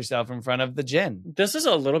embarrass gen. yourself in front of the gin. This is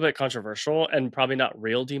a little bit controversial and probably not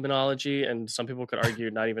real demonology, and some people could argue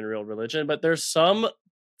not even real religion. But there's some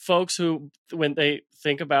folks who, when they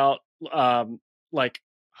think about like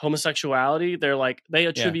homosexuality, they're like they Yeah.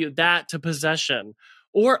 attribute that to possession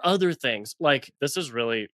or other things. Like, this is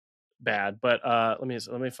really bad, but let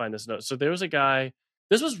me find this note. So there was a guy.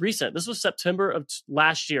 This was recent. This was September of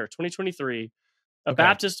last year, 2023. A Okay.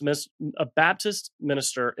 A Baptist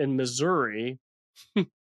minister in Missouri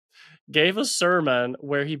gave a sermon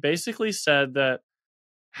where he basically said that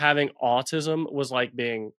having autism was like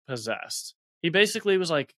being possessed. He basically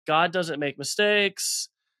was like, God doesn't make mistakes.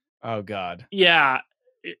 Oh God. Yeah.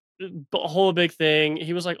 A whole big thing.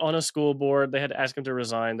 He was like on a school board. They had to ask him to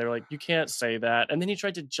resign. They're like, you can't say that. And then he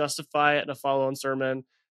tried to justify it in a follow on sermon.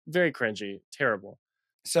 Very cringy. Terrible.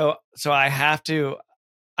 So I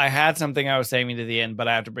had something I was saving to the end, but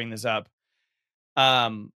I have to bring this up.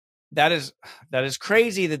 Um, that is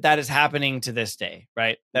crazy that is happening to this day,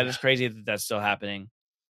 right? That Yeah. is crazy that that's still happening.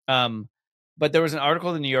 But there was an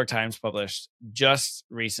article the New York Times published just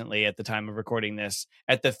recently at the time of recording this,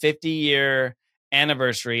 at the 50-year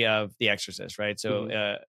anniversary of The Exorcist, right? So,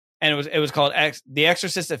 Mhm. and it was called The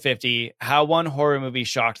Exorcist at 50: How One Horror Movie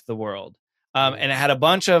Shocked the World. And it had a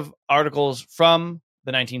bunch of articles from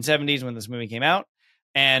the 1970s when this movie came out,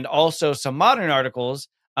 and also some modern articles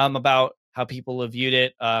about how people have viewed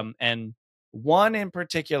it. And one in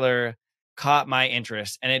particular caught my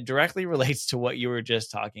interest, and it directly relates to what you were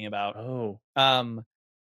just talking about. Oh.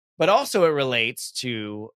 But also it relates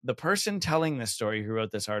to the person telling this story who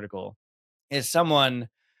wrote this article is someone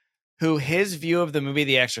who his view of the movie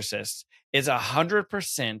The Exorcist is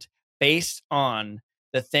 100% based on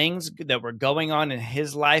the things that were going on in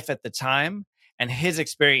his life at the time and his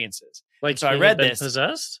experiences. Like, so I he had read been this.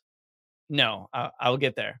 possessed? No, I'll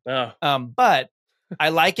get there. Oh. But I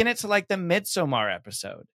liken it to like the Midsommar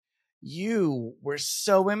episode. You were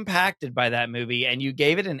so impacted by that movie and you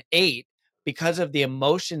gave it an 8 because of the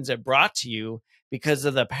emotions it brought to you, because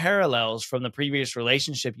of the parallels from the previous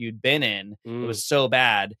relationship you'd been in. It was so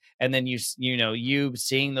bad. And then you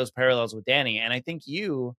seeing those parallels with Danny. And I think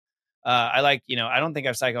I don't think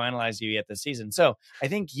I've psychoanalyzed you yet this season. So I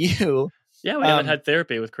think you. Yeah, we haven't had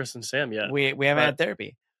therapy with Chris and Sam yet. We haven't had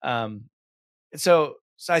therapy. So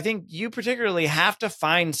I think you particularly have to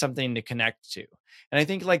find something to connect to. And I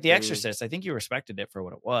think like The Exorcist, I think you respected it for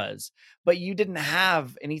what it was, but you didn't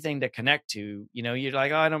have anything to connect to. You're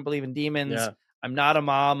like, oh, I don't believe in demons. Yeah. I'm not a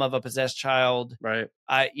mom of a possessed child. Right.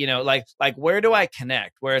 Like where do I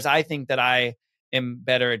connect? Whereas I think that I am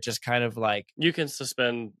better at just kind of like, you can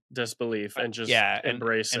suspend disbelief and just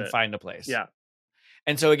embrace and it. find a place. Yeah.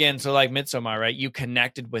 And so again, like Midsommar, right? You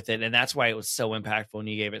connected with it, and that's why it was so impactful, and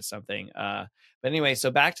you gave it something. But anyway,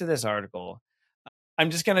 so back to this article. I'm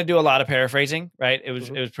just gonna do a lot of paraphrasing, right? It was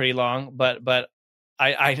pretty long, but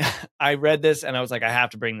I read this and I was like, I have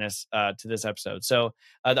to bring this to this episode. So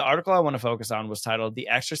the article I want to focus on was titled "The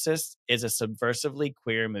Exorcist is a subversively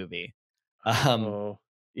queer movie."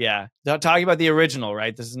 Yeah, talking about the original,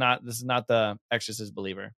 right? This is not the Exorcist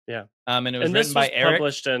Believer. Yeah, and it was written by Eric.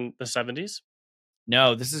 Published in the 70s.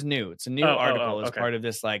 No, this is new. It's a new article as part of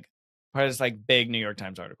this big New York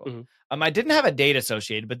Times article. I didn't have a date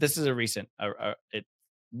associated, but this is a recent. It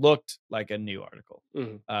looked like a new article,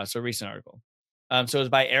 so a recent article. So it was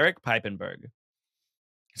by Eric Piepenberg.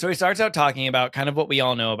 So he starts out talking about kind of what we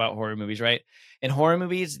all know about horror movies, right? In horror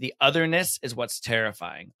movies, the otherness is what's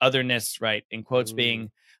terrifying. Otherness, right? In quotes,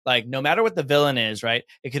 being like, no matter what the villain is, right?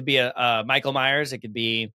 It could be a Michael Myers. It could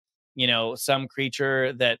be, some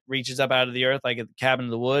creature that reaches up out of the earth, like a cabin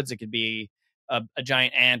in the woods. It could be a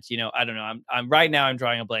giant ant. I don't know. I'm right now I'm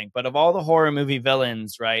drawing a blank. But of all the horror movie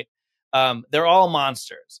villains, right? They're all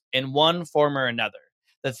monsters in one form or another.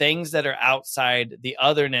 The things that are outside the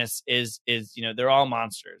otherness is they're all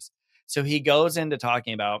monsters. So he goes into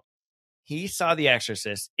talking about he saw The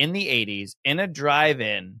Exorcist in the 80s in a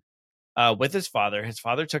drive-in with his father. His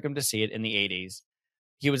father took him to see it in the 80s.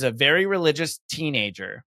 He was a very religious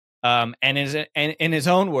teenager, and in his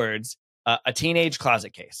own words, a teenage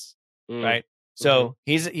closet case, right? So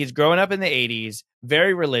he's growing up in the 80s,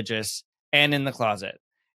 very religious and in the closet.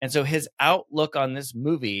 And so his outlook on this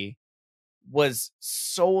movie was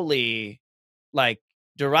solely like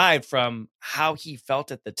derived from how he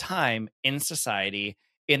felt at the time in society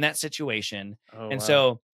in that situation.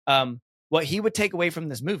 So what he would take away from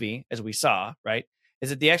this movie, as we saw, right, is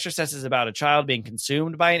that The Exorcist is about a child being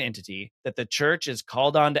consumed by an entity that the church is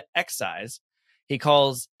called on to excise. He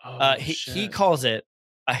calls he calls it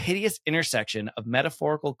a hideous intersection of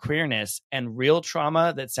metaphorical queerness and real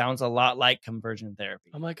trauma that sounds a lot like conversion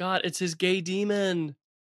therapy. Oh my God, it's his gay demon.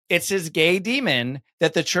 It's his gay demon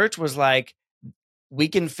that the church was like, we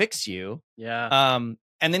can fix you. Yeah.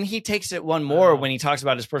 And then he takes it one more when he talks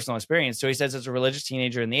about his personal experience. So he says, as a religious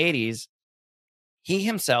teenager in the 80s, he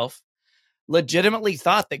himself legitimately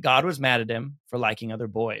thought that God was mad at him for liking other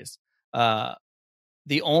boys.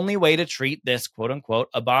 The only way to treat this quote unquote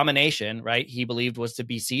abomination, right, he believed, was to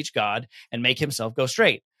beseech God and make himself go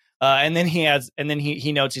straight. And then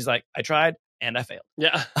he notes, he's like, I tried and I failed.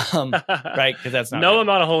 Yeah. Right. Because that's not no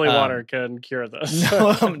amount of holy water can cure this.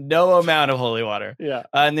 no amount of holy water. Yeah.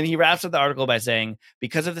 And then he wraps up the article by saying,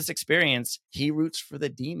 because of this experience, he roots for the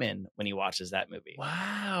demon when he watches that movie.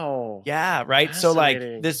 Wow. Yeah. Right. So like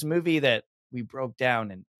this movie that we broke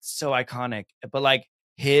down and so iconic, but like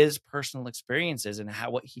his personal experiences and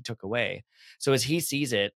what he took away. So as he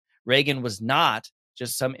sees it, Reagan was not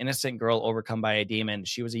just some innocent girl overcome by a demon.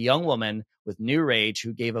 She was a young woman with new rage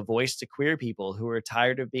who gave a voice to queer people who were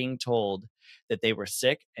tired of being told that they were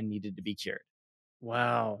sick and needed to be cured.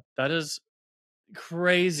 Wow, that is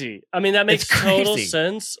crazy. I mean, that makes total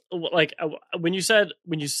sense. Like when you said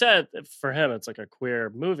for him it's like a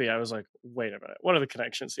queer movie, I was like, wait a minute, what are the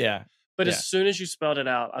connections here? Yeah. But as soon as you spelled it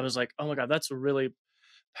out, I was like, oh my God, that's really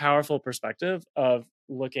powerful perspective of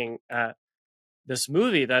looking at this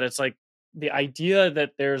movie, that it's like the idea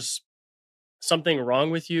that there's something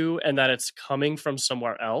wrong with you and that it's coming from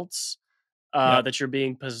somewhere else, Yep. that you're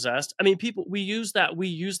being possessed. I mean, people, we use that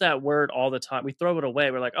word all the time. We throw it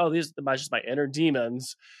away. We're like, oh, these are just my inner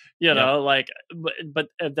demons, Yep. like, but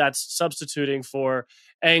that's substituting for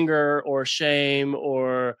anger or shame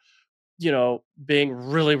or, being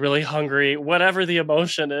really, really hungry, whatever the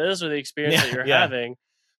emotion is or the experience that Yeah. you're Yeah. having.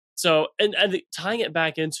 So, tying it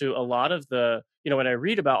back into a lot of the, when I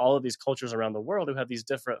read about all of these cultures around the world who have these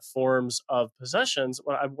different forms of possessions,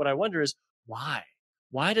 what I wonder is why?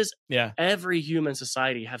 Why does Yeah. every human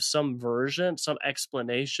society have some version, some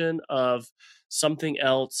explanation of something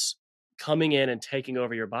else coming in and taking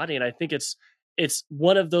over your body? And I think it's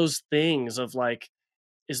one of those things of like,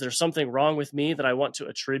 is there something wrong with me that I want to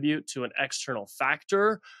attribute to an external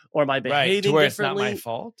factor, or am I Right. To behaving where it's not my differently? To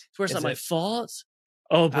fault. where it's not Is my it? fault?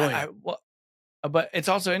 Oh I boy. well, but it's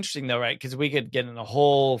also interesting though, right? Because we could get in a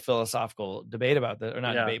whole philosophical debate about this, or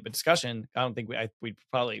not Yeah. debate, but discussion. I don't think we'd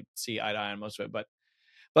probably see eye to eye on most of it, but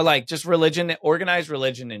like just religion, organized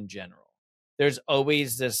religion in general. There's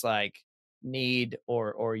always this like need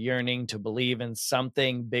or yearning to believe in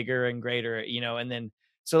something bigger and greater, and then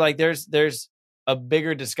so like there's a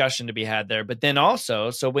bigger discussion to be had there. But then also,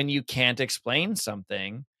 so when you can't explain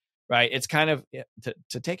something, right? It's kind of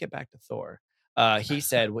to take it back to Thor. He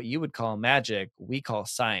said, "What you would call magic, we call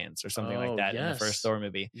science," or something like Oh, that in the first yes. Thor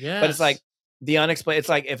movie. But it's like Yes. the unexplained. It's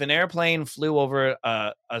like if an airplane flew over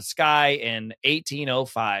a sky in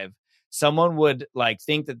 1805, someone would like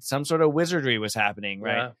think that some sort of wizardry was happening,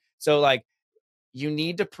 right? Yeah. So like you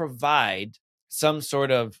need to provide some sort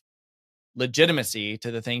of legitimacy to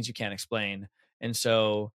the things you can't explain. And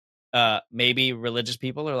so maybe religious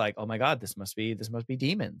people are like, oh my God, this must be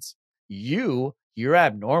demons. You're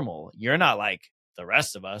abnormal. You're not like the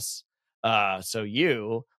rest of us. So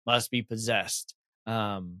you must be possessed.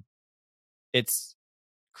 It's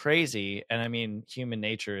crazy. And I mean, human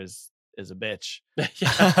nature is a bitch.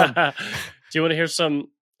 Um, Yeah. Do you want to hear some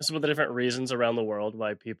of the different reasons around the world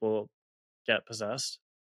why people get possessed?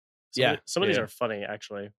 yeah. Some of these Yeah. are funny,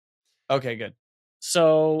 actually. Okay, good.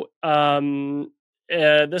 So,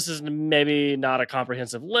 this is maybe not a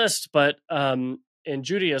comprehensive list, but in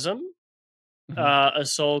Judaism, Mhm. a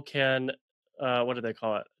soul can, what do they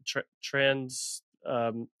call it? Trans.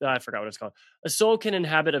 I forgot what it's called. A soul can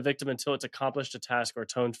inhabit a victim until it's accomplished a task or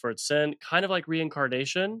atoned for its sin, kind of like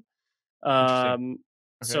reincarnation. Interesting. Um,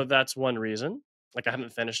 so Okay. that's one reason. Like, I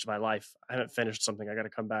haven't finished my life. I haven't finished something. I got to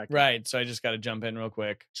come back and Right. So I just got to jump in real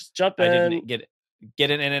quick. just jump I in. didn't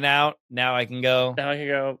get it in and out. Now I can go Now I can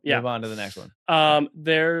go. Yeah. move on to the next one. Yeah.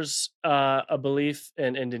 There's a belief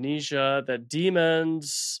in Indonesia that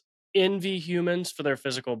demons envy humans for their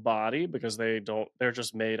physical body because they're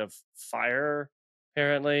just made of fire,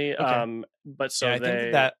 apparently. Okay. But Yeah, so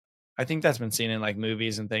they, I think that's been seen in like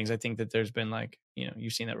movies and things. I think that there's been like,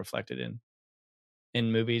 you've seen that reflected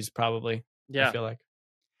in movies probably. I yeah. feel like.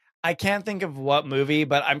 I can't think of what movie,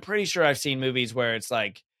 but I'm pretty sure I've seen movies where it's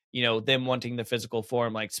like, them wanting the physical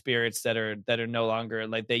form, like spirits that are no longer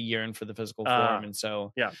like they yearn for the physical form. And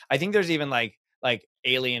so Yeah. I think there's even like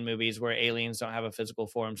alien movies where aliens don't have a physical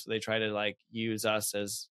form, so they try to like use us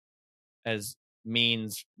as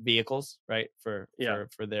means vehicles, right? For Yeah.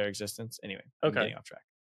 for their existence. Anyway, I'm Okay. getting off track.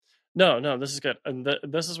 No, this is good. And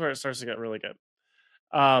this is where it starts to get really good.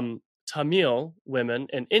 Tamil women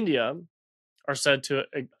in India are said to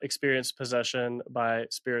experience possession by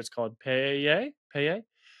spirits called Peye.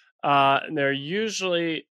 And they're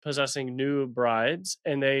usually possessing new brides,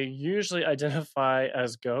 and they usually identify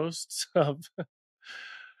as ghosts of.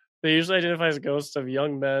 They usually identify as ghosts of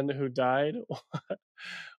young men who died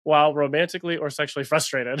while romantically or sexually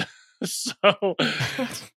frustrated. So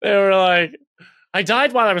they were like, I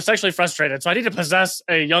died while I was sexually frustrated, so I need to possess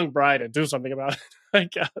a young bride and do something about it, I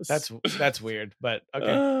guess. That's weird, but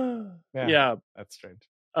okay. Yeah. Yeah. That's strange.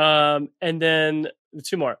 And then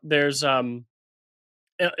two more. There's in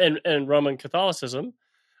Roman Catholicism,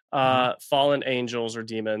 Mhm. fallen angels or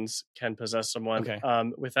demons can possess someone Okay.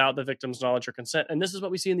 without the victim's knowledge or consent. And this is what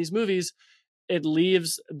we see in these movies. It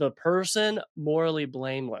leaves the person morally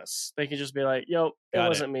blameless. They can just be like, yo, it Got it.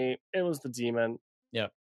 wasn't me. It was the demon.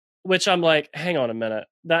 Yep. Which I'm like, hang on a minute.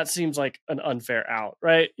 That seems like an unfair out,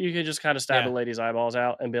 right? You could just kind of stab a Yeah. lady's eyeballs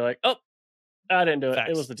out and be like, oh, I didn't do it. It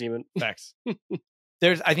was Facts. the demon. Facts.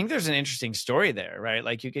 I think there's an interesting story there, right?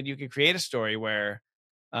 Like you could create a story where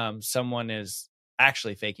someone is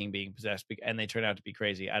actually faking being possessed and they turn out to be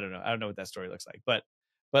crazy. I don't know. I don't know what that story looks like, but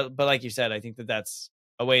like you said, I think that that's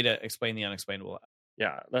a way to explain the unexplainable.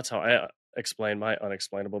 Yeah, that's how explain my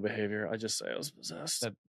unexplainable behavior. I just say I was possessed.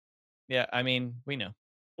 Yeah, I mean, we know.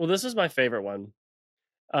 Well, this is my favorite one.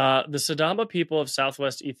 The Sidama people of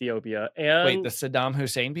Southwest Ethiopia and Wait, the Saddam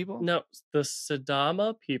Hussein people? no, the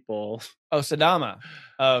Sidama people Oh, Saddama.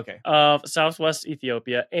 Oh, okay. of Southwest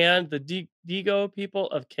Ethiopia and the Digo people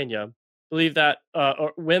of Kenya believe that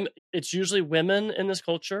or women. It's usually women in this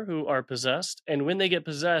culture who are possessed, and when they get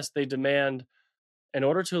possessed, they demand, in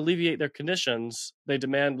order to alleviate their conditions, they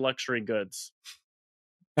demand luxury goods.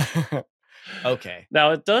 Okay.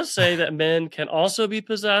 Now, it does say that men can also be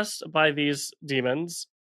possessed by these demons.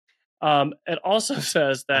 It also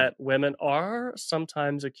says that women are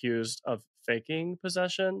sometimes accused of faking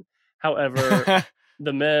possession. However,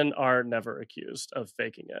 the men are never accused of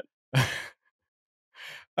faking it.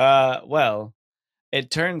 Well, it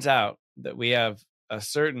turns out that we have a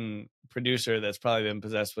certain producer that's probably been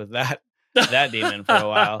possessed with that demon for a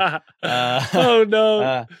while. Oh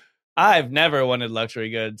no. I've never wanted luxury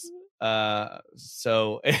goods.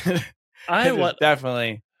 So I it is want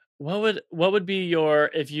definitely what would be your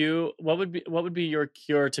what would be your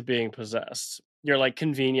cure to being possessed? Your like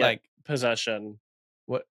convenient like possession.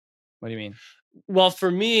 what do you mean? Well, for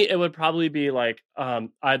me, it would probably be like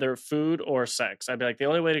either food or sex. I'd be like, the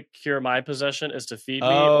only way to cure my possession is to feed me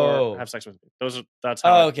or have sex with me. That's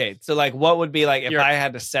how. Okay. So like, what would be like if You're- I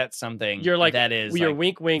had to set something You're like that is your like,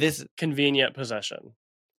 wink wink this? convenient possession.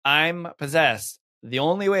 I'm possessed. The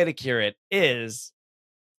only way to cure it is,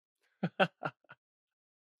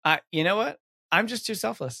 you know what? I'm just too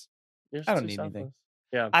selfless. I don't need anything.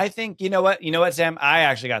 Yeah. I think you know what, Sam. I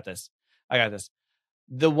actually got this. I got this.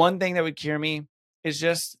 The one thing that would cure me is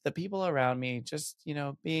just the people around me, just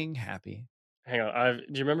being happy. Hang on.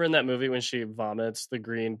 Do you remember in that movie when she vomits the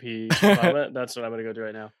green pea vomit? That's what I'm going to go do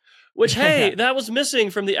right now. Which, hey, that was missing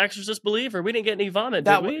from the Exorcist Believer. We didn't get any vomit,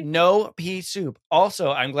 did we? No pea soup.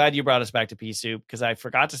 Also, I'm glad you brought us back to pea soup because I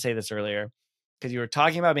forgot to say this earlier because you were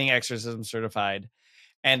talking about being exorcism certified.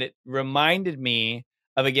 And it reminded me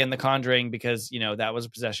of, again, The Conjuring because, that was a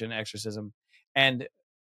possession exorcism. And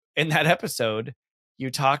in that episode, you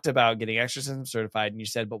talked about getting exorcism certified. And you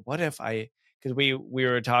said, but what if because we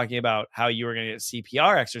were talking about how you were going to get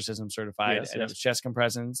CPR exorcism certified. It was chest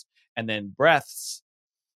compressions and then breaths.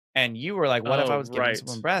 And you were like, what if I was giving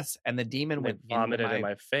someone breaths and the demon went vomited in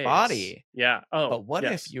my face body? Yeah. Oh, but what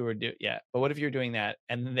if you were but what if you were doing that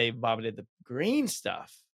and then they vomited the green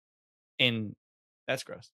stuff in? That's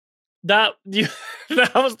gross. That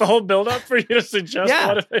was the whole buildup for you to suggest.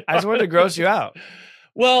 Yeah, I just wanted to gross you out.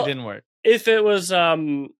 Well, it didn't work. If it was,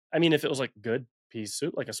 if it was like good pea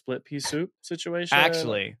soup, like a split pea soup situation.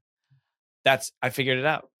 Actually, I figured it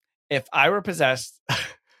out. If I were possessed,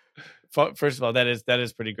 first of all, that is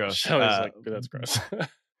pretty gross. That's gross.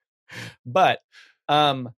 But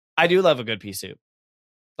I do love a good pea soup.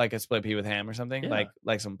 Like a split pea with ham or something, like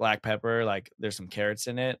some black pepper, like there's some carrots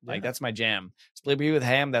in it. Like that's my jam. Split pea with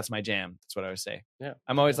ham, that's my jam. That's what I would say. Yeah.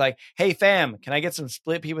 I'm always like, hey fam, can I get some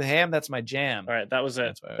split pea with ham? That's my jam. All right, that was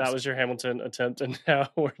it. That was your Hamilton attempt, and now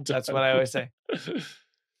we're done. That's what I always say.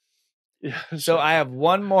 Yeah. So I have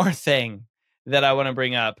one more thing that I want to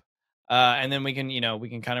bring up, and then we can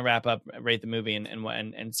kind of wrap up, rate the movie,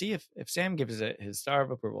 and see if Sam gives it his star of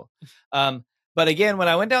approval. But again, when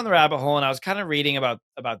I went down the rabbit hole and I was kind of reading about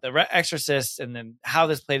the Exorcist and then how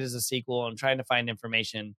this played as a sequel and trying to find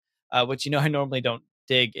information, which, I normally don't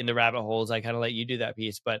dig into rabbit holes. I kind of let you do that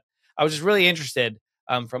piece. But I was just really interested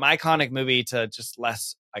from iconic movie to just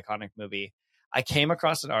less iconic movie. I came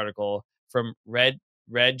across an article from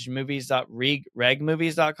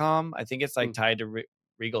regmovies.com. I think it's like tied to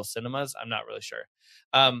Regal Cinemas. I'm not really sure.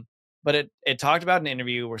 But it talked about an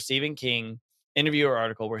interview where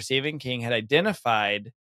article where Stephen King had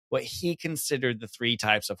identified what he considered the 3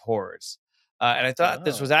 types of horrors. And I thought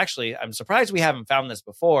this was actually, I'm surprised we haven't found this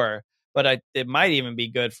before, but it might even be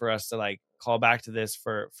good for us to like call back to this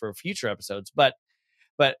for future episodes. But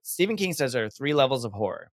Stephen King says there are 3 levels of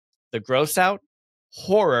horror: the gross out,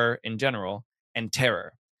 horror in general, and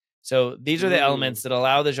terror. So these are the elements that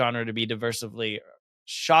allow the genre to be diversively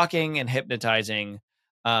shocking and hypnotizing,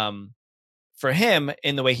 for him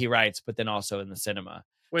in the way he writes, but then also in the cinema.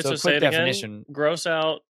 Wait, so quick definition: again. gross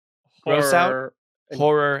out, horror,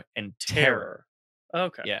 and terror.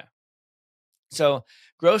 Okay. Yeah. So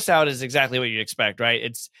gross out is exactly what you'd expect, right?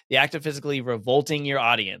 It's the act of physically revolting your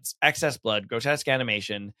audience. Excess blood, grotesque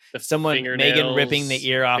animation, someone Megan ripping the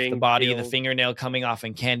ear off the body, peeled. The fingernail coming off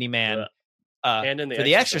in Candyman. And in for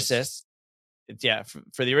the Exorcist,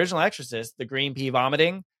 for the original Exorcist, the green pea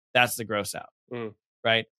vomiting, that's the gross out,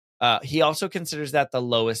 right? He also considers that the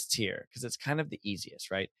lowest tier because it's kind of the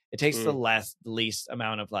easiest, right? It takes the least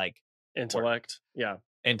amount of like intellect. Work. Yeah.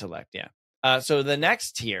 Intellect. Yeah. So the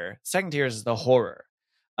next tier, second tier, is the horror.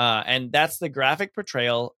 And that's the graphic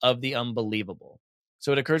portrayal of the unbelievable.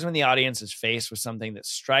 So it occurs when the audience is faced with something that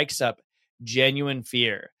strikes up genuine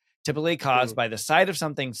fear, typically caused by the sight of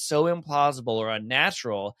something so implausible or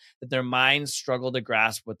unnatural that their minds struggle to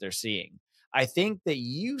grasp what they're seeing. I think that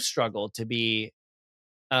you struggle to be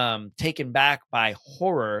taken back by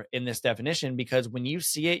horror in this definition, because when you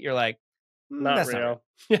see it, you're like, Not that's not real.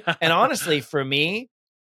 real. And honestly, for me,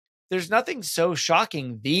 there's nothing so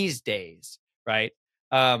shocking these days, right?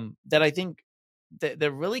 That I think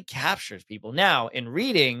that really captures people. Now, in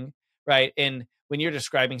reading, right, and when you're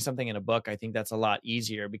describing something in a book, I think that's a lot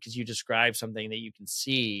easier because you describe something that you can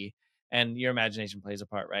see and your imagination plays a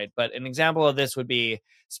part, right? But an example of this would be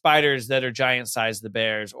spiders that are giant sized the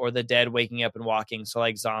bears, or the dead waking up and walking. So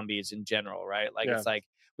like zombies in general, right? Like it's like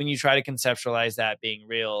when you try to conceptualize that being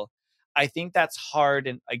real, I think that's hard.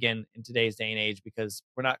 And again, in today's day and age, because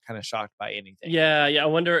we're not kind of shocked by anything. Yeah. I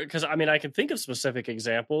wonder, because I mean, I can think of specific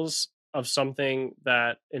examples of something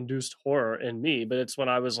that induced horror in me, but it's when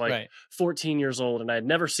I was like 14 years old and I had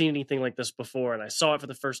never seen anything like this before, and I saw it for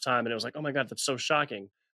the first time, and it was like, oh my god, that's so shocking.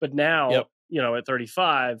 But now, at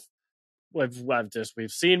 35,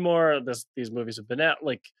 we've seen more. These movies have been out.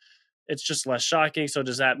 Like, it's just less shocking. So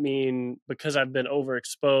does that mean because I've been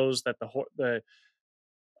overexposed that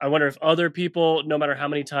I wonder if other people, no matter how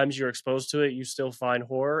many times you're exposed to it, you still find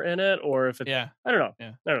horror in it, or if it, I don't know.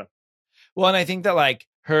 I don't know. Well, and I think that like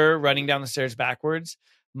her running down the stairs backwards,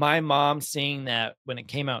 my mom seeing that when it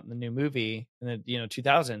came out in the new movie in the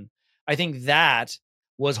 2000, I think that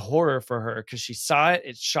was horror for her because she saw it.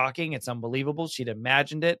 It's shocking. It's unbelievable. She'd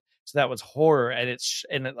imagined it, so that was horror, and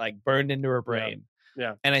it like burned into her brain.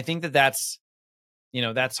 Yeah. And I think that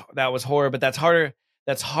was horror, but that's harder.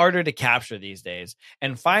 That's harder to capture these days.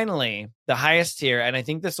 And finally, the highest tier, and I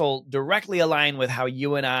think this will directly align with how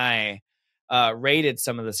you and I rated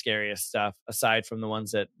some of the scariest stuff, aside from the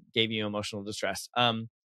ones that gave you emotional distress,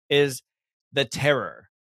 is the terror.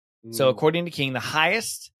 So according to King, the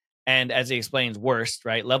highest, and as he explains, worst,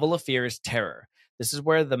 right, level of fear is terror. This is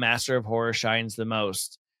where the master of horror shines the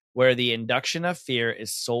most, where the induction of fear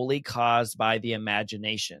is solely caused by the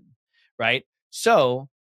imagination, right? So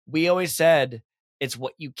we always said it's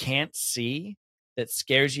what you can't see that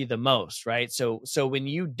scares you the most, right? So when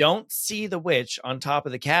you don't see the witch on top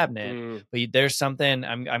of the cabinet, but there's something,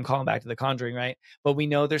 I'm calling back to The Conjuring, right? But we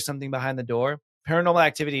know there's something behind the door. Paranormal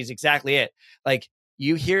Activity is exactly it. Like,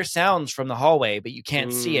 you hear sounds from the hallway, but you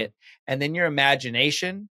can't see it. And then your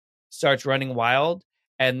imagination starts running wild,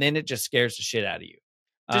 and then it just scares the shit out of you.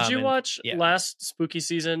 Did you watch last spooky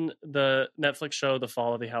season, the Netflix show, The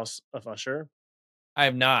Fall of the House of Usher? I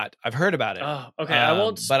have not. I've heard about it. Oh, okay. I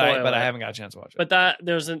won't spoil but I haven't got a chance to watch it. But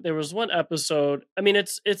there was one episode. I mean,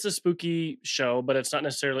 it's a spooky show, but it's not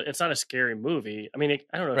a scary movie. I mean,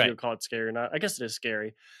 I don't know if you would call it scary or not. I guess it is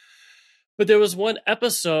scary. But there was one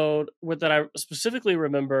episode that I specifically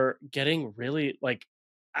remember getting really like,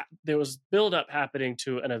 there was build up happening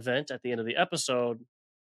to an event at the end of the episode,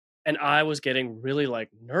 and I was getting really like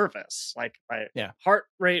nervous. Like my heart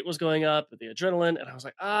rate was going up with the adrenaline, and I was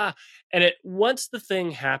like, and once the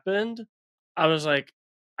thing happened, I was like,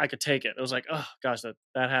 I could take it. It was like, oh gosh, that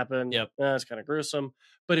happened. It's kind of gruesome.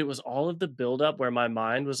 But it was all of the buildup where my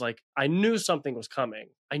mind was like, I knew something was coming.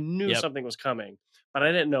 Something was coming, but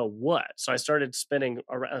I didn't know what. So I started spinning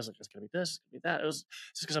around. I was like, it's going to be this, it's going to be that. It was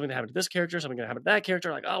just something to happen to this character, something going to happen to that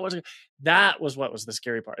character. Like, oh, that was what was the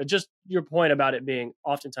scary part. It just, your point about it being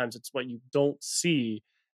oftentimes it's what you don't see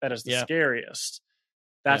that is the scariest.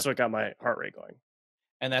 That's what got my heart rate going.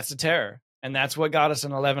 And that's the terror. And that's what got us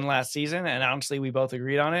an 11 last season. And honestly, we both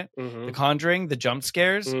agreed on it. The Conjuring, the jump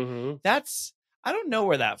scares, I don't know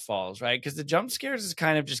where that falls, right? Because the jump scares is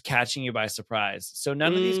kind of just catching you by surprise. So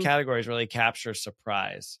none of these categories really capture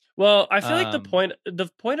surprise. Well, I feel like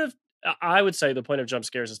I would say the point of jump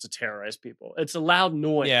scares is to terrorize people. It's a loud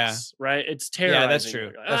noise, right? It's terrorizing. Yeah, that's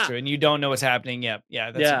true. That's true. And you don't know what's happening. Yeah,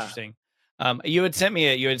 that's interesting. You had sent me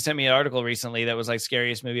an article recently that was like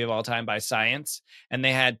scariest movie of all time by Science, and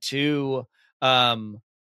they had two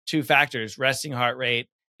factors: resting heart rate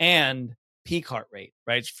and peak heart rate,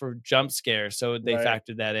 right, for jump scares. So they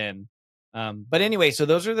factored that in. But anyway, so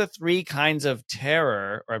those are the three kinds of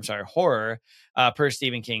horror per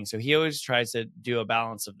Stephen King. So he always tries to do a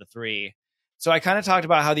balance of the three. So I kind of talked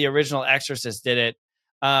about how the original Exorcist did it,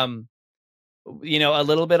 a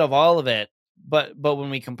little bit of all of it. But when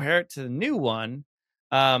we compare it to the new one,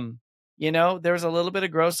 there was a little bit of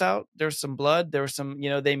gross out. There's some blood. There was some,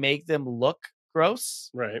 they make them look gross.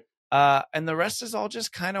 Right. And the rest is all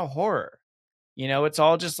just kind of horror. It's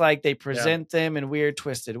all just like they present them in weird,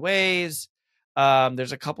 twisted ways.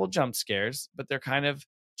 There's a couple jump scares, but they're kind of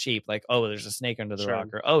cheap. Like, oh, there's a snake under the Sure. rock,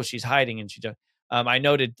 or oh, she's hiding and she just. I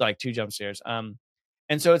noted like 2 jump scares. And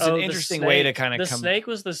so it's an Oh, the interesting way to snake. kind of The come. snake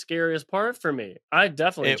was the scariest part for me. I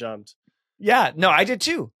definitely It, jumped. yeah, no, I did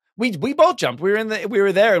too. We both jumped. We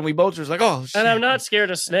were there, and we both was like, oh shit. And I'm not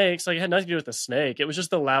scared of snakes. Like, it had nothing to do with the snake. It was just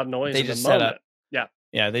the loud noise They in the just set up. moment. Yeah.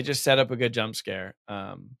 Yeah, they just set up a good jump scare.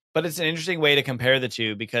 But it's an interesting way to compare the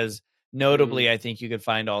two because notably, I think you could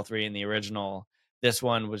find all 3 in the original. This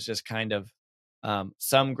one was just kind of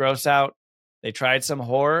some gross out. They tried some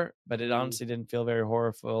horror, but it honestly didn't feel very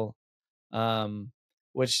horrorful,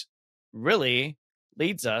 which really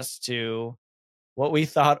leads us to what we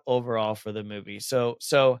thought overall for the movie. So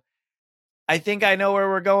I think I know where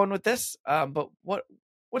we're going with this. But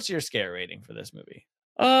what's your scare rating for this movie?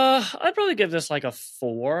 I'd probably give this like a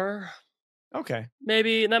 4. Okay.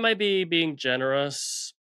 Maybe. That might be being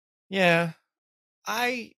generous. Yeah.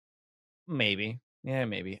 Maybe. Yeah,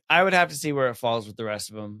 maybe. I would have to see where it falls with the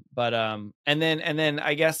rest of them. But and then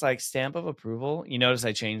I guess like stamp of approval. You notice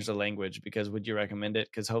I changed the language because would you recommend it?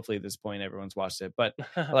 Because hopefully at this point everyone's watched it. But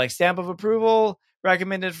like stamp of approval,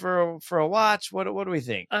 recommended for a watch. What do we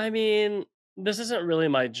think? I mean, this isn't really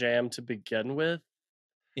my jam to begin with.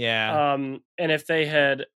 Yeah. And if they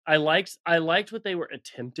had, I liked what they were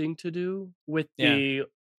attempting to do with the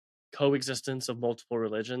coexistence of multiple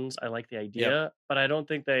religions. I like the idea, but I don't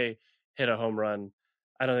think they hit a home run.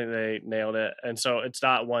 I don't think they nailed it. And so it's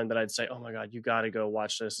not one that I'd say, oh my God, you got to go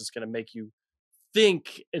watch this. It's going to make you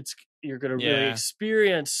think you're going to really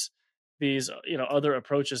experience these, other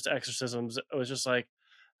approaches to exorcisms. It was just like,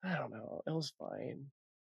 I don't know. It was fine.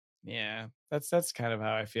 Yeah, that's kind of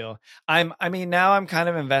how I feel. I mean, now I'm kind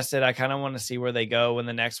of invested. I kind of want to see where they go when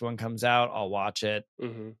the next one comes out. I'll watch it.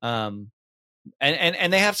 And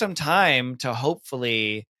they have some time to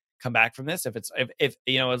hopefully come back from this. If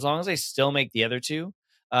as long as they still make the other 2,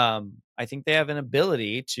 I think they have an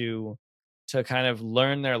ability to kind of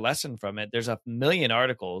learn their lesson from it. There's a million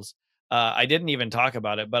articles. I didn't even talk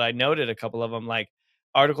about it, but I noted a couple of them, like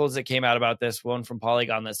articles that came out about this. One from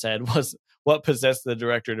Polygon that said was what possessed the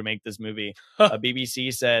director to make this movie.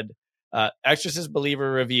 BBC said, Exorcist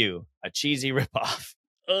Believer review, a cheesy ripoff.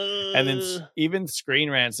 And then even Screen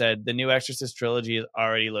Rant said the new Exorcist trilogy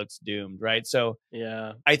already looks doomed, right? So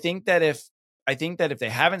yeah, I think that if they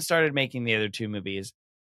haven't started making the other 2 movies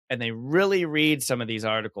and they really read some of these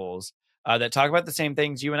articles that talk about the same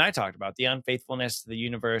things you and I talked about, the unfaithfulness to the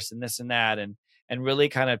universe and this and that, and really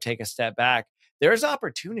kind of take a step back, there's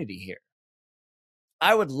opportunity here.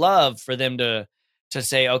 I would love for them to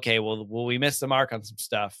say, okay, well, we missed the mark on some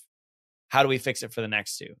stuff. How do we fix it for the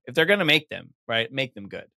next 2? If they're going to make them, right, make them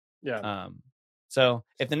good. Yeah. So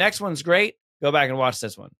if the next one's great, go back and watch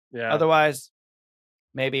this one. Yeah. Otherwise,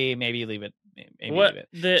 maybe leave it. Leave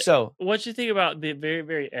it. So what do you think about the very,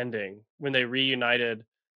 very ending when they reunited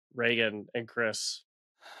Reagan and Chris?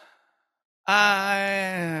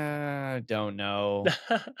 I don't know.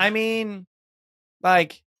 I mean,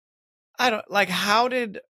 like, I don't like, how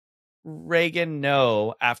did Reagan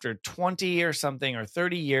know after 20 or something or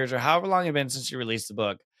 30 years or however long it had been since she released the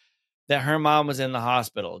book that her mom was in the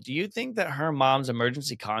hospital? Do you think that her mom's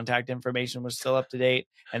emergency contact information was still up to date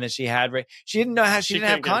and that she didn't know how she didn't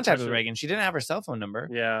have contact with Reagan? She didn't have her cell phone number.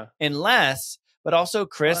 Yeah. But also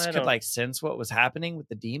Chris could like sense what was happening with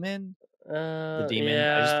the demon. The demon.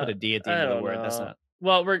 Yeah, I just put a D at the end of the word. That's not.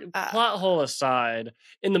 Well, we're plot hole aside.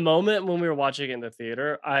 In the moment when we were watching it in the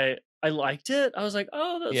theater, I liked it. I was like,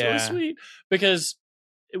 oh, that's really sweet. Because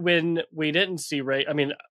when we didn't see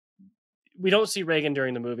we don't see Reagan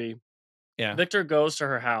during the movie. Yeah. Victor goes to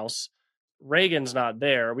her house. Reagan's not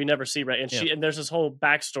there. We never see Reagan. And there's this whole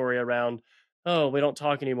backstory around, oh, we don't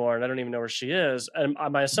talk anymore, and I don't even know where she is. And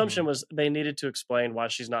my assumption was they needed to explain why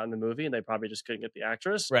she's not in the movie, and they probably just couldn't get the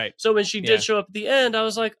actress. Right. So when she did show up at the end, I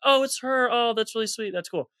was like, oh, it's her. Oh, that's really sweet. That's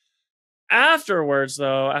cool. Afterwards,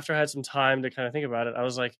 though, after I had some time to kind of think about it, I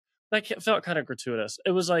was like, that felt kind of gratuitous.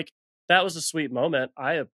 It was like, that was a sweet moment.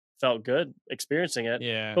 I felt good experiencing it.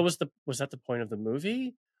 Yeah. But was that the point of the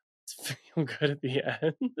movie? To feel good at the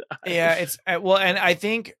end? Yeah, it's well, and I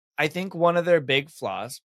think one of their big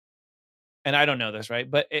flaws, and I don't know this, right?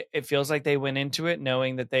 But it feels like they went into it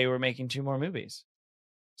knowing that they were making 2 more movies.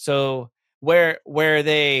 So where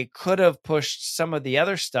they could have pushed some of the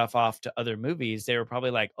other stuff off to other movies, they were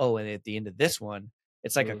probably like, oh, and at the end of this one,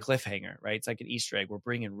 it's like a cliffhanger, right? It's like an Easter egg. We're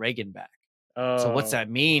bringing Reagan back. Oh. So what's that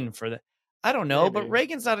mean for the? I don't know, but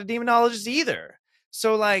Reagan's not a demonologist either.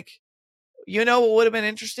 So like, what would have been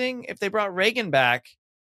interesting if they brought Reagan back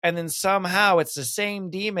and then somehow it's the same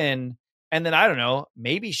demon And then I don't know,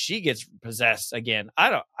 maybe she gets possessed again. I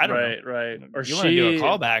don't know. Right. Or you want to do a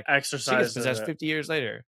callback? She exercises gets possessed it. 50 years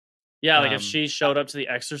later. Yeah, like if she showed up to the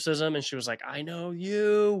exorcism and she was like, "I know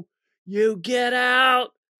you get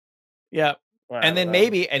out." Yeah. Well, And then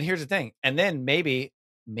maybe, and here's the thing, and then maybe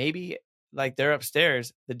like they're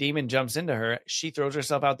upstairs, the demon jumps into her, she throws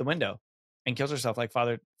herself out the window and kills herself like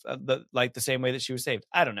the same way that she was saved.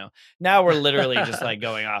 I don't know. Now we're literally just like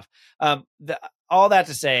going off. All that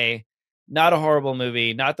to say, not a horrible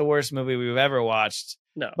movie, not the worst movie we've ever watched.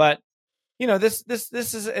 No. But this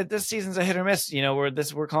season's a hit or miss.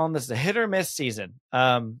 We're calling this the hit or miss season.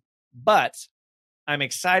 But I'm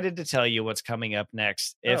excited to tell you what's coming up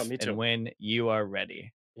next if and when you are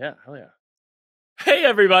ready. Yeah, hell yeah. Hey,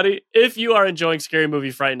 everybody. If you are enjoying Scary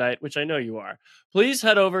Movie Fright Night, which I know you are, please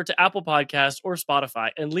head over to Apple Podcasts or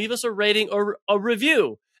Spotify and leave us a rating or a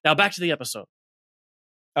review. Now, back to the episode.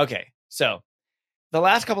 Okay, so the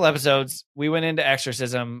last couple episodes, we went into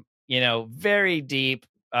exorcism, very deep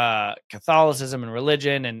Catholicism and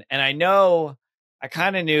religion. And I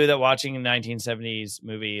kind of knew that watching a 1970s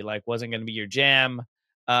movie wasn't going to be your jam.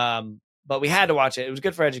 But we had to watch it. It was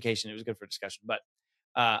good for education. It was good for discussion.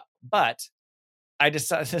 But I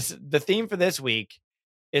decided the theme for this week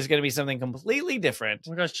is going to be something completely different.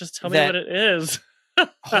 Oh my gosh, just tell me what it is.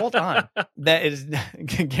 Hold on. That is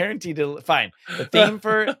guaranteed to fine. The theme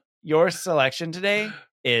for your selection today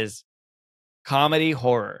is comedy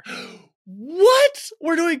horror. What?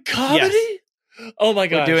 We're doing comedy? Yes. Oh my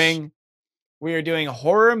gosh. We are doing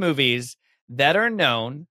horror movies that are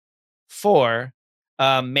known for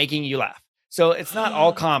making you laugh. So it's not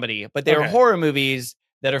all comedy, but they're horror movies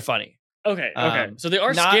that are funny. Okay. So they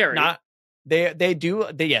are scary.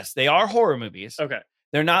 They are horror movies. Okay.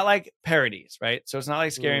 They're not like parodies, right? So it's not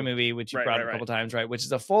like Scary Movie, which you brought up a couple times, right? Which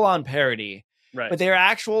is a full-on parody. Right. But they're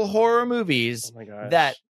actual horror movies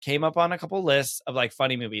that came up on a couple lists of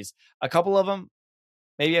funny movies. A couple of them,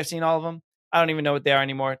 maybe I've seen all of them. I don't even know what they are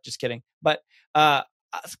anymore. Just kidding. But a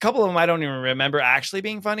couple of them I don't even remember actually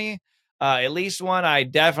being funny. At least one I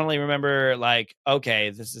definitely remember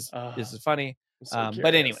okay, this is funny. So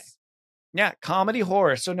but anyway. Yeah, comedy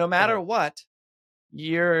horror. So no matter what,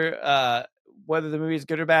 you're whether the movie is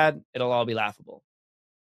good or bad, it'll all be laughable.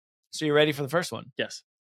 So you ready for the first one? Yes.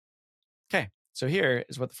 Okay. So here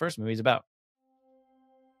is what the first movie is about.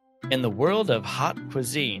 In the world of hot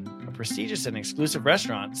cuisine, a prestigious and exclusive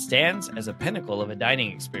restaurant stands as a pinnacle of a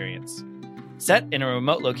dining experience. Set in a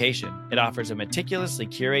remote location, it offers a meticulously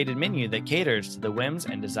curated menu that caters to the whims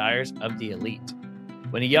and desires of the elite.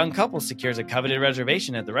 When a young couple secures a coveted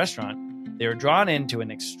reservation at the restaurant, they are drawn into an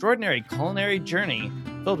extraordinary culinary journey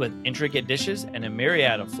filled with intricate dishes and a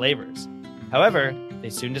myriad of flavors. However, they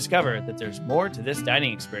soon discover that there's more to this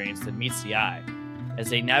dining experience than meets the eye. As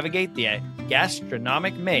they navigate the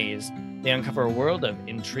gastronomic maze, they uncover a world of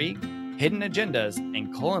intrigue, hidden agendas,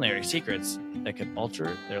 and culinary secrets that could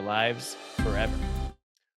alter their lives forever.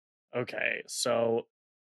 Okay, so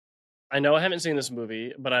I know I haven't seen this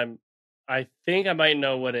movie, but I think I might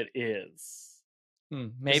know what it is.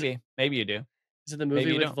 Maybe you do. Is it the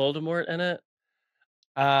movie with Voldemort in it?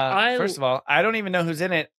 First of all, I don't even know who's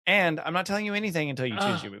in it, and I'm not telling you anything until you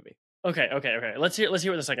choose your movie. Okay. Let's hear what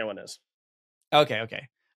the second one is. Okay.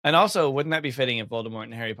 And also, wouldn't that be fitting if Voldemort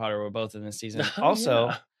and Harry Potter were both in this season?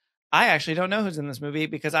 Yeah. I actually don't know who's in this movie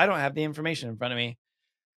because I don't have the information in front of me.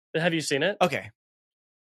 Have you seen it? Okay.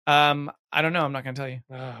 I don't know. I'm not going to tell you.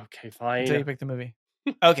 Oh, okay, fine. Until you pick the movie.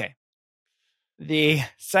 Okay. The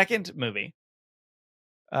second movie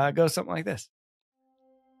goes something like this.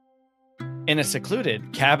 In a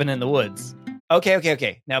secluded cabin in the woods.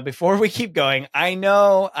 Okay. Now, before we keep going, I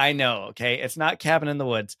know, okay? It's not Cabin in the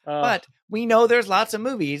Woods, but we know there's lots of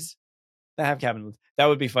movies that have cabin in the woods. That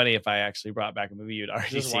would be funny if I actually brought back a movie you'd already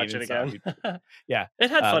just seen. Watch it again. Yeah. It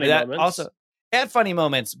had funny moments. Also, it had funny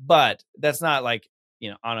moments, but that's not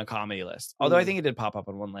on a comedy list. Although I think it did pop up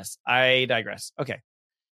on one list. I digress. Okay.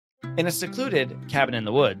 In a secluded cabin in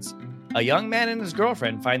the woods, a young man and his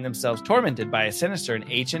girlfriend find themselves tormented by a sinister and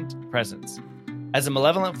ancient presence. As a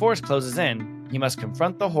malevolent force closes in, he must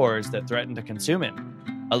confront the horrors that threaten to consume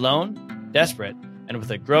him. Alone, desperate, and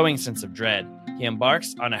with a growing sense of dread, he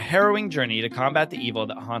embarks on a harrowing journey to combat the evil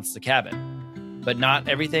that haunts the cabin. But not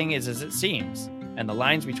everything is as it seems, and the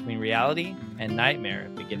lines between reality and nightmare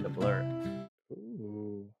begin to blur.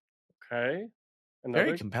 Ooh, okay.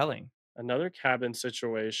 Very compelling. Another cabin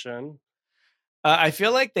situation. I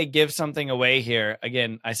feel like they give something away here.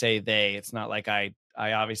 Again, I say they. It's not like I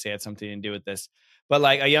obviously had something to do with this. But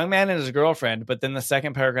a young man and his girlfriend, but then the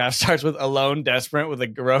second paragraph starts with alone, desperate, with a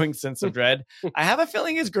growing sense of dread. I have a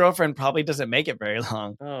feeling his girlfriend probably doesn't make it very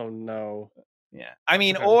long. Oh, no. Yeah. I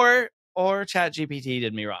mean, or or ChatGPT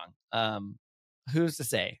did me wrong. Who's to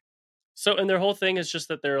say? So, and their whole thing is just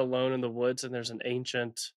that they're alone in the woods, and there's an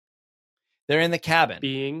ancient They're in the cabin,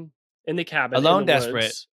 being in the cabin, alone, in the desperate.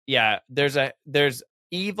 woods. Yeah, there's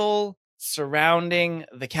evil surrounding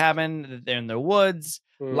the cabin. They're in the woods.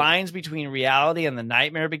 Lines between reality and the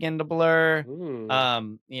nightmare begin to blur.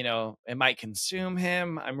 It might consume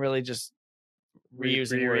him. I'm really just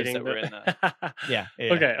reusing words that were in the. Yeah.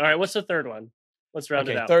 Okay. All right. What's the third one? Let's round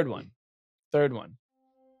it out. Third one.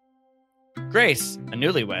 Grace, a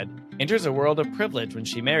newlywed, enters a world of privilege when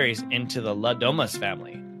she marries into the La Domas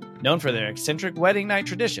family, known for their eccentric wedding night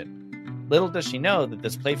tradition. Little does she know that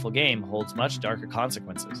this playful game holds much darker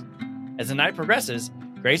consequences. As the night progresses,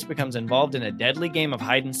 Grace becomes involved in a deadly game of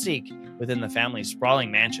hide-and-seek within the family's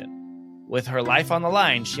sprawling mansion. With her life on the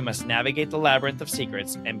line, she must navigate the labyrinth of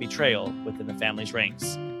secrets and betrayal within the family's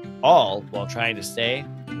ranks, all while trying to stay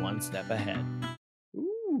one step ahead.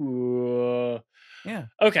 Ooh. Yeah.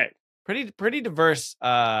 Okay. Pretty diverse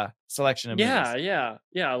selection of movies. Yeah.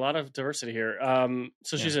 A lot of diversity here.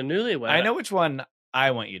 So she's a newlywed. I know which one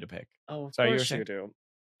I want you to pick. Oh, of Sorry, course you do.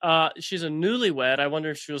 She's a newlywed. I wonder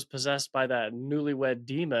if she was possessed by that newlywed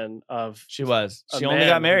demon of. She was. She only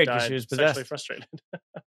got married because she was possessed. Sexually frustrated.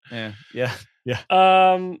 Yeah.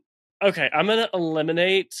 Okay, I'm gonna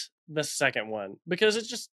eliminate the second one because it's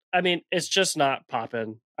just not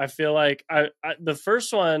popping. I feel like the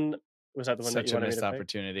first one was that the one Such that you wanted me to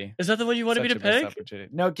opportunity. pick? Is that the one you wanted me to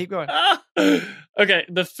pick? No, keep going. Okay,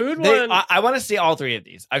 the food one. I want to see all three of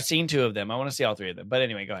these. I've seen two of them. I want to see all three of them. But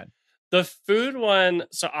anyway, go ahead. The food one.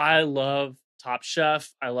 So I love Top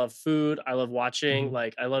Chef. I love food. I love watching. Mm-hmm.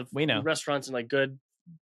 Like I love restaurants and like good.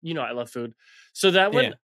 I love food. So that one.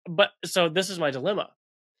 Yeah. But so this is my dilemma.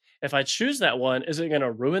 If I choose that one, is it going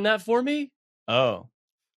to ruin that for me? Oh,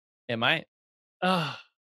 it might. I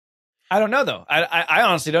don't know though. I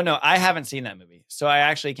honestly don't know. I haven't seen that movie, so I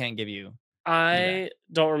actually can't give you. I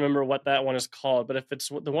don't remember what that one is called, but if it's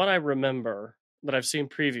the one I remember that I've seen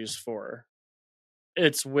previews for,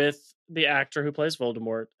 it's with the actor who plays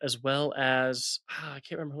Voldemort, as well as I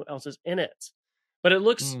can't remember who else is in it. But it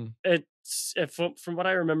looks from what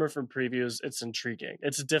I remember from previews, it's intriguing.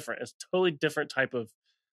 It's different. It's a totally different type of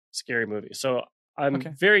scary movie. So I'm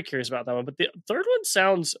very curious about that one. But the third one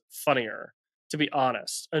sounds funnier, to be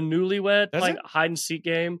honest. A newlywed playing a hide and seek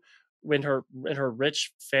game in her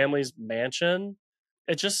rich family's mansion.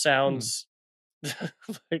 It just sounds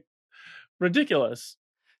like ridiculous.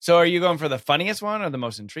 So are you going for the funniest one or the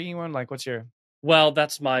most intriguing one? Like what's your... Well,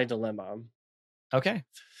 that's my dilemma. Okay.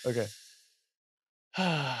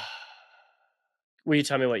 Will you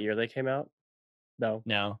tell me what year they came out? No.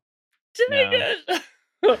 Dang it.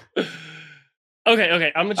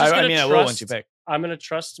 Okay. I'm just gonna trust. I will once you pick. I'm gonna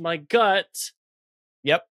trust my gut.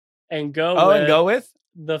 Yep. And go. And go with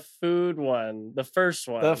the food one, the first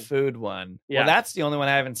one. The food one. Yeah. Well, that's the only one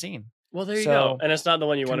I haven't seen. Well, there you go. And it's not the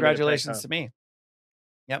one you wanted. Congratulations to me.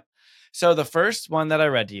 Yep. So the first one that I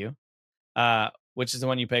read to you, which is the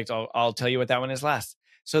one you picked, I'll tell you what that one is last.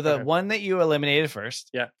 So the one that you eliminated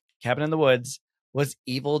first, Cabin in the Woods, was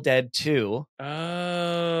Evil Dead 2.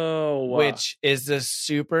 Oh. Which is the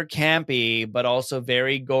super campy, but also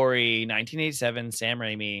very gory 1987 Sam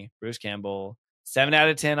Raimi, Bruce Campbell, 7 out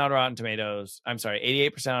of 10 on Rotten Tomatoes. I'm sorry,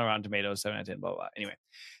 88% on Rotten Tomatoes, 7 out of 10, blah, blah. Anyway,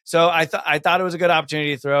 so I thought it was a good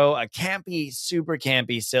opportunity to throw a campy, super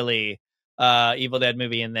campy, silly Evil Dead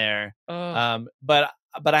movie in there. But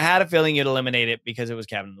I had a feeling you'd eliminate it because it was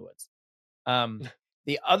Cabin in the Woods.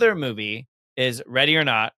 The other movie is Ready or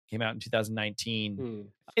Not, came out in 2019.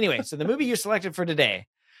 Anyway, so the movie you selected for today,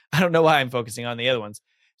 I don't know why I'm focusing on the other ones.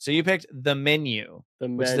 So you picked The Menu,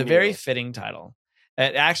 which is a very fitting title.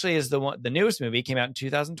 It actually is the newest movie, came out in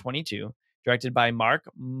 2022, directed by Mark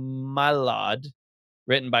Mylod,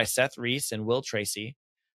 written by Seth Reese and Will Tracy,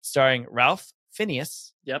 starring Ralph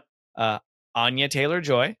Fiennes. Yep. Anya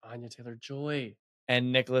Taylor-Joy.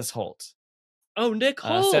 And Nicholas Hoult. Oh, Nick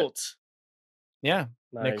Hoult. Yeah.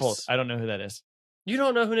 Nice. Nick Hoult. I don't know who that is. You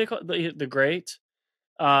don't know who Nick Hoult, the great?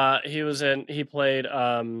 He played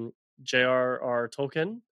J.R.R.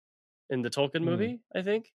 Tolkien in the Tolkien movie, I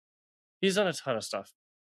think. He's done a ton of stuff.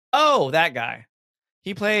 Oh, that guy.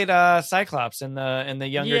 He played Cyclops in the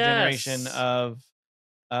younger generation of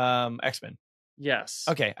X-Men. Yes.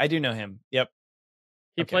 Okay, I do know him. Yep.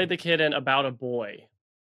 He played the kid in About a Boy.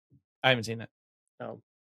 I haven't seen that. Oh.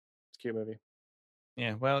 It's a cute movie.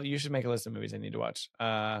 Yeah, well, you should make a list of movies I need to watch.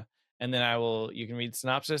 And then you can read the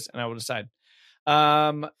synopsis and I will decide.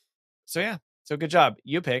 So good job.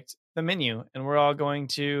 You picked The Menu and we're all going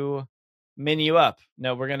to menu up.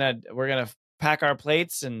 No, we're gonna pack our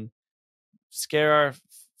plates and scare our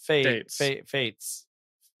fates.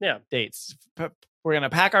 dates. We're gonna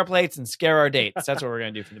pack our plates and scare our dates. That's what we're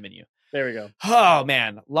gonna do for the menu. There we go. Oh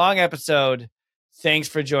man, long episode. Thanks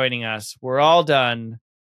for joining us. We're all done.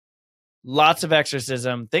 Lots of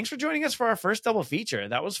exorcism. Thanks for joining us for our first double feature.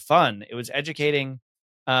 That was fun. It was educating.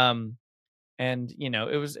 And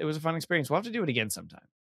it was a fun experience. We'll have to do it again sometime.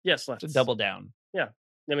 Yes, let's double down. Yeah.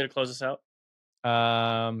 You want me to close this out?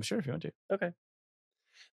 Sure, if you want to. Okay.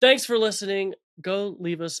 Thanks for listening. Go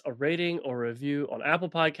leave us a rating or review on Apple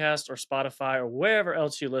Podcasts or Spotify or wherever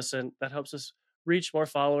else you listen. That helps us reach more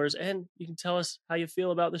followers, and you can tell us how you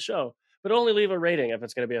feel about the show. But only leave a rating if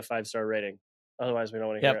it's going to be a 5-star rating. Otherwise, we don't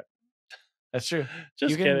want to hear it. That's true.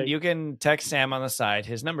 Just kidding. You can text Sam on the side.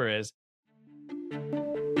 His number is.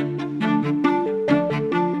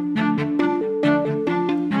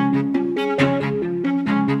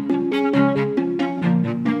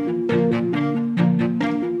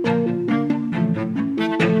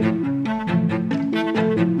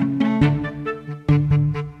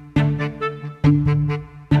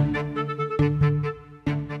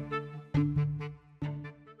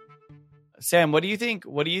 Sam, what do you think?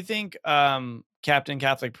 What do you think Captain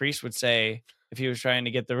Catholic Priest would say if he was trying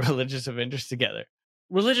to get the religious Avengers together?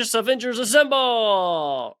 Religious Avengers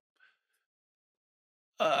assemble!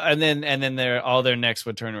 And then all their necks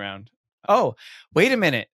would turn around. Oh, wait a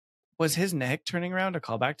minute. Was his neck turning around a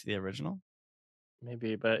callback to the original?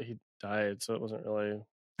 Maybe, but he died, so it wasn't really.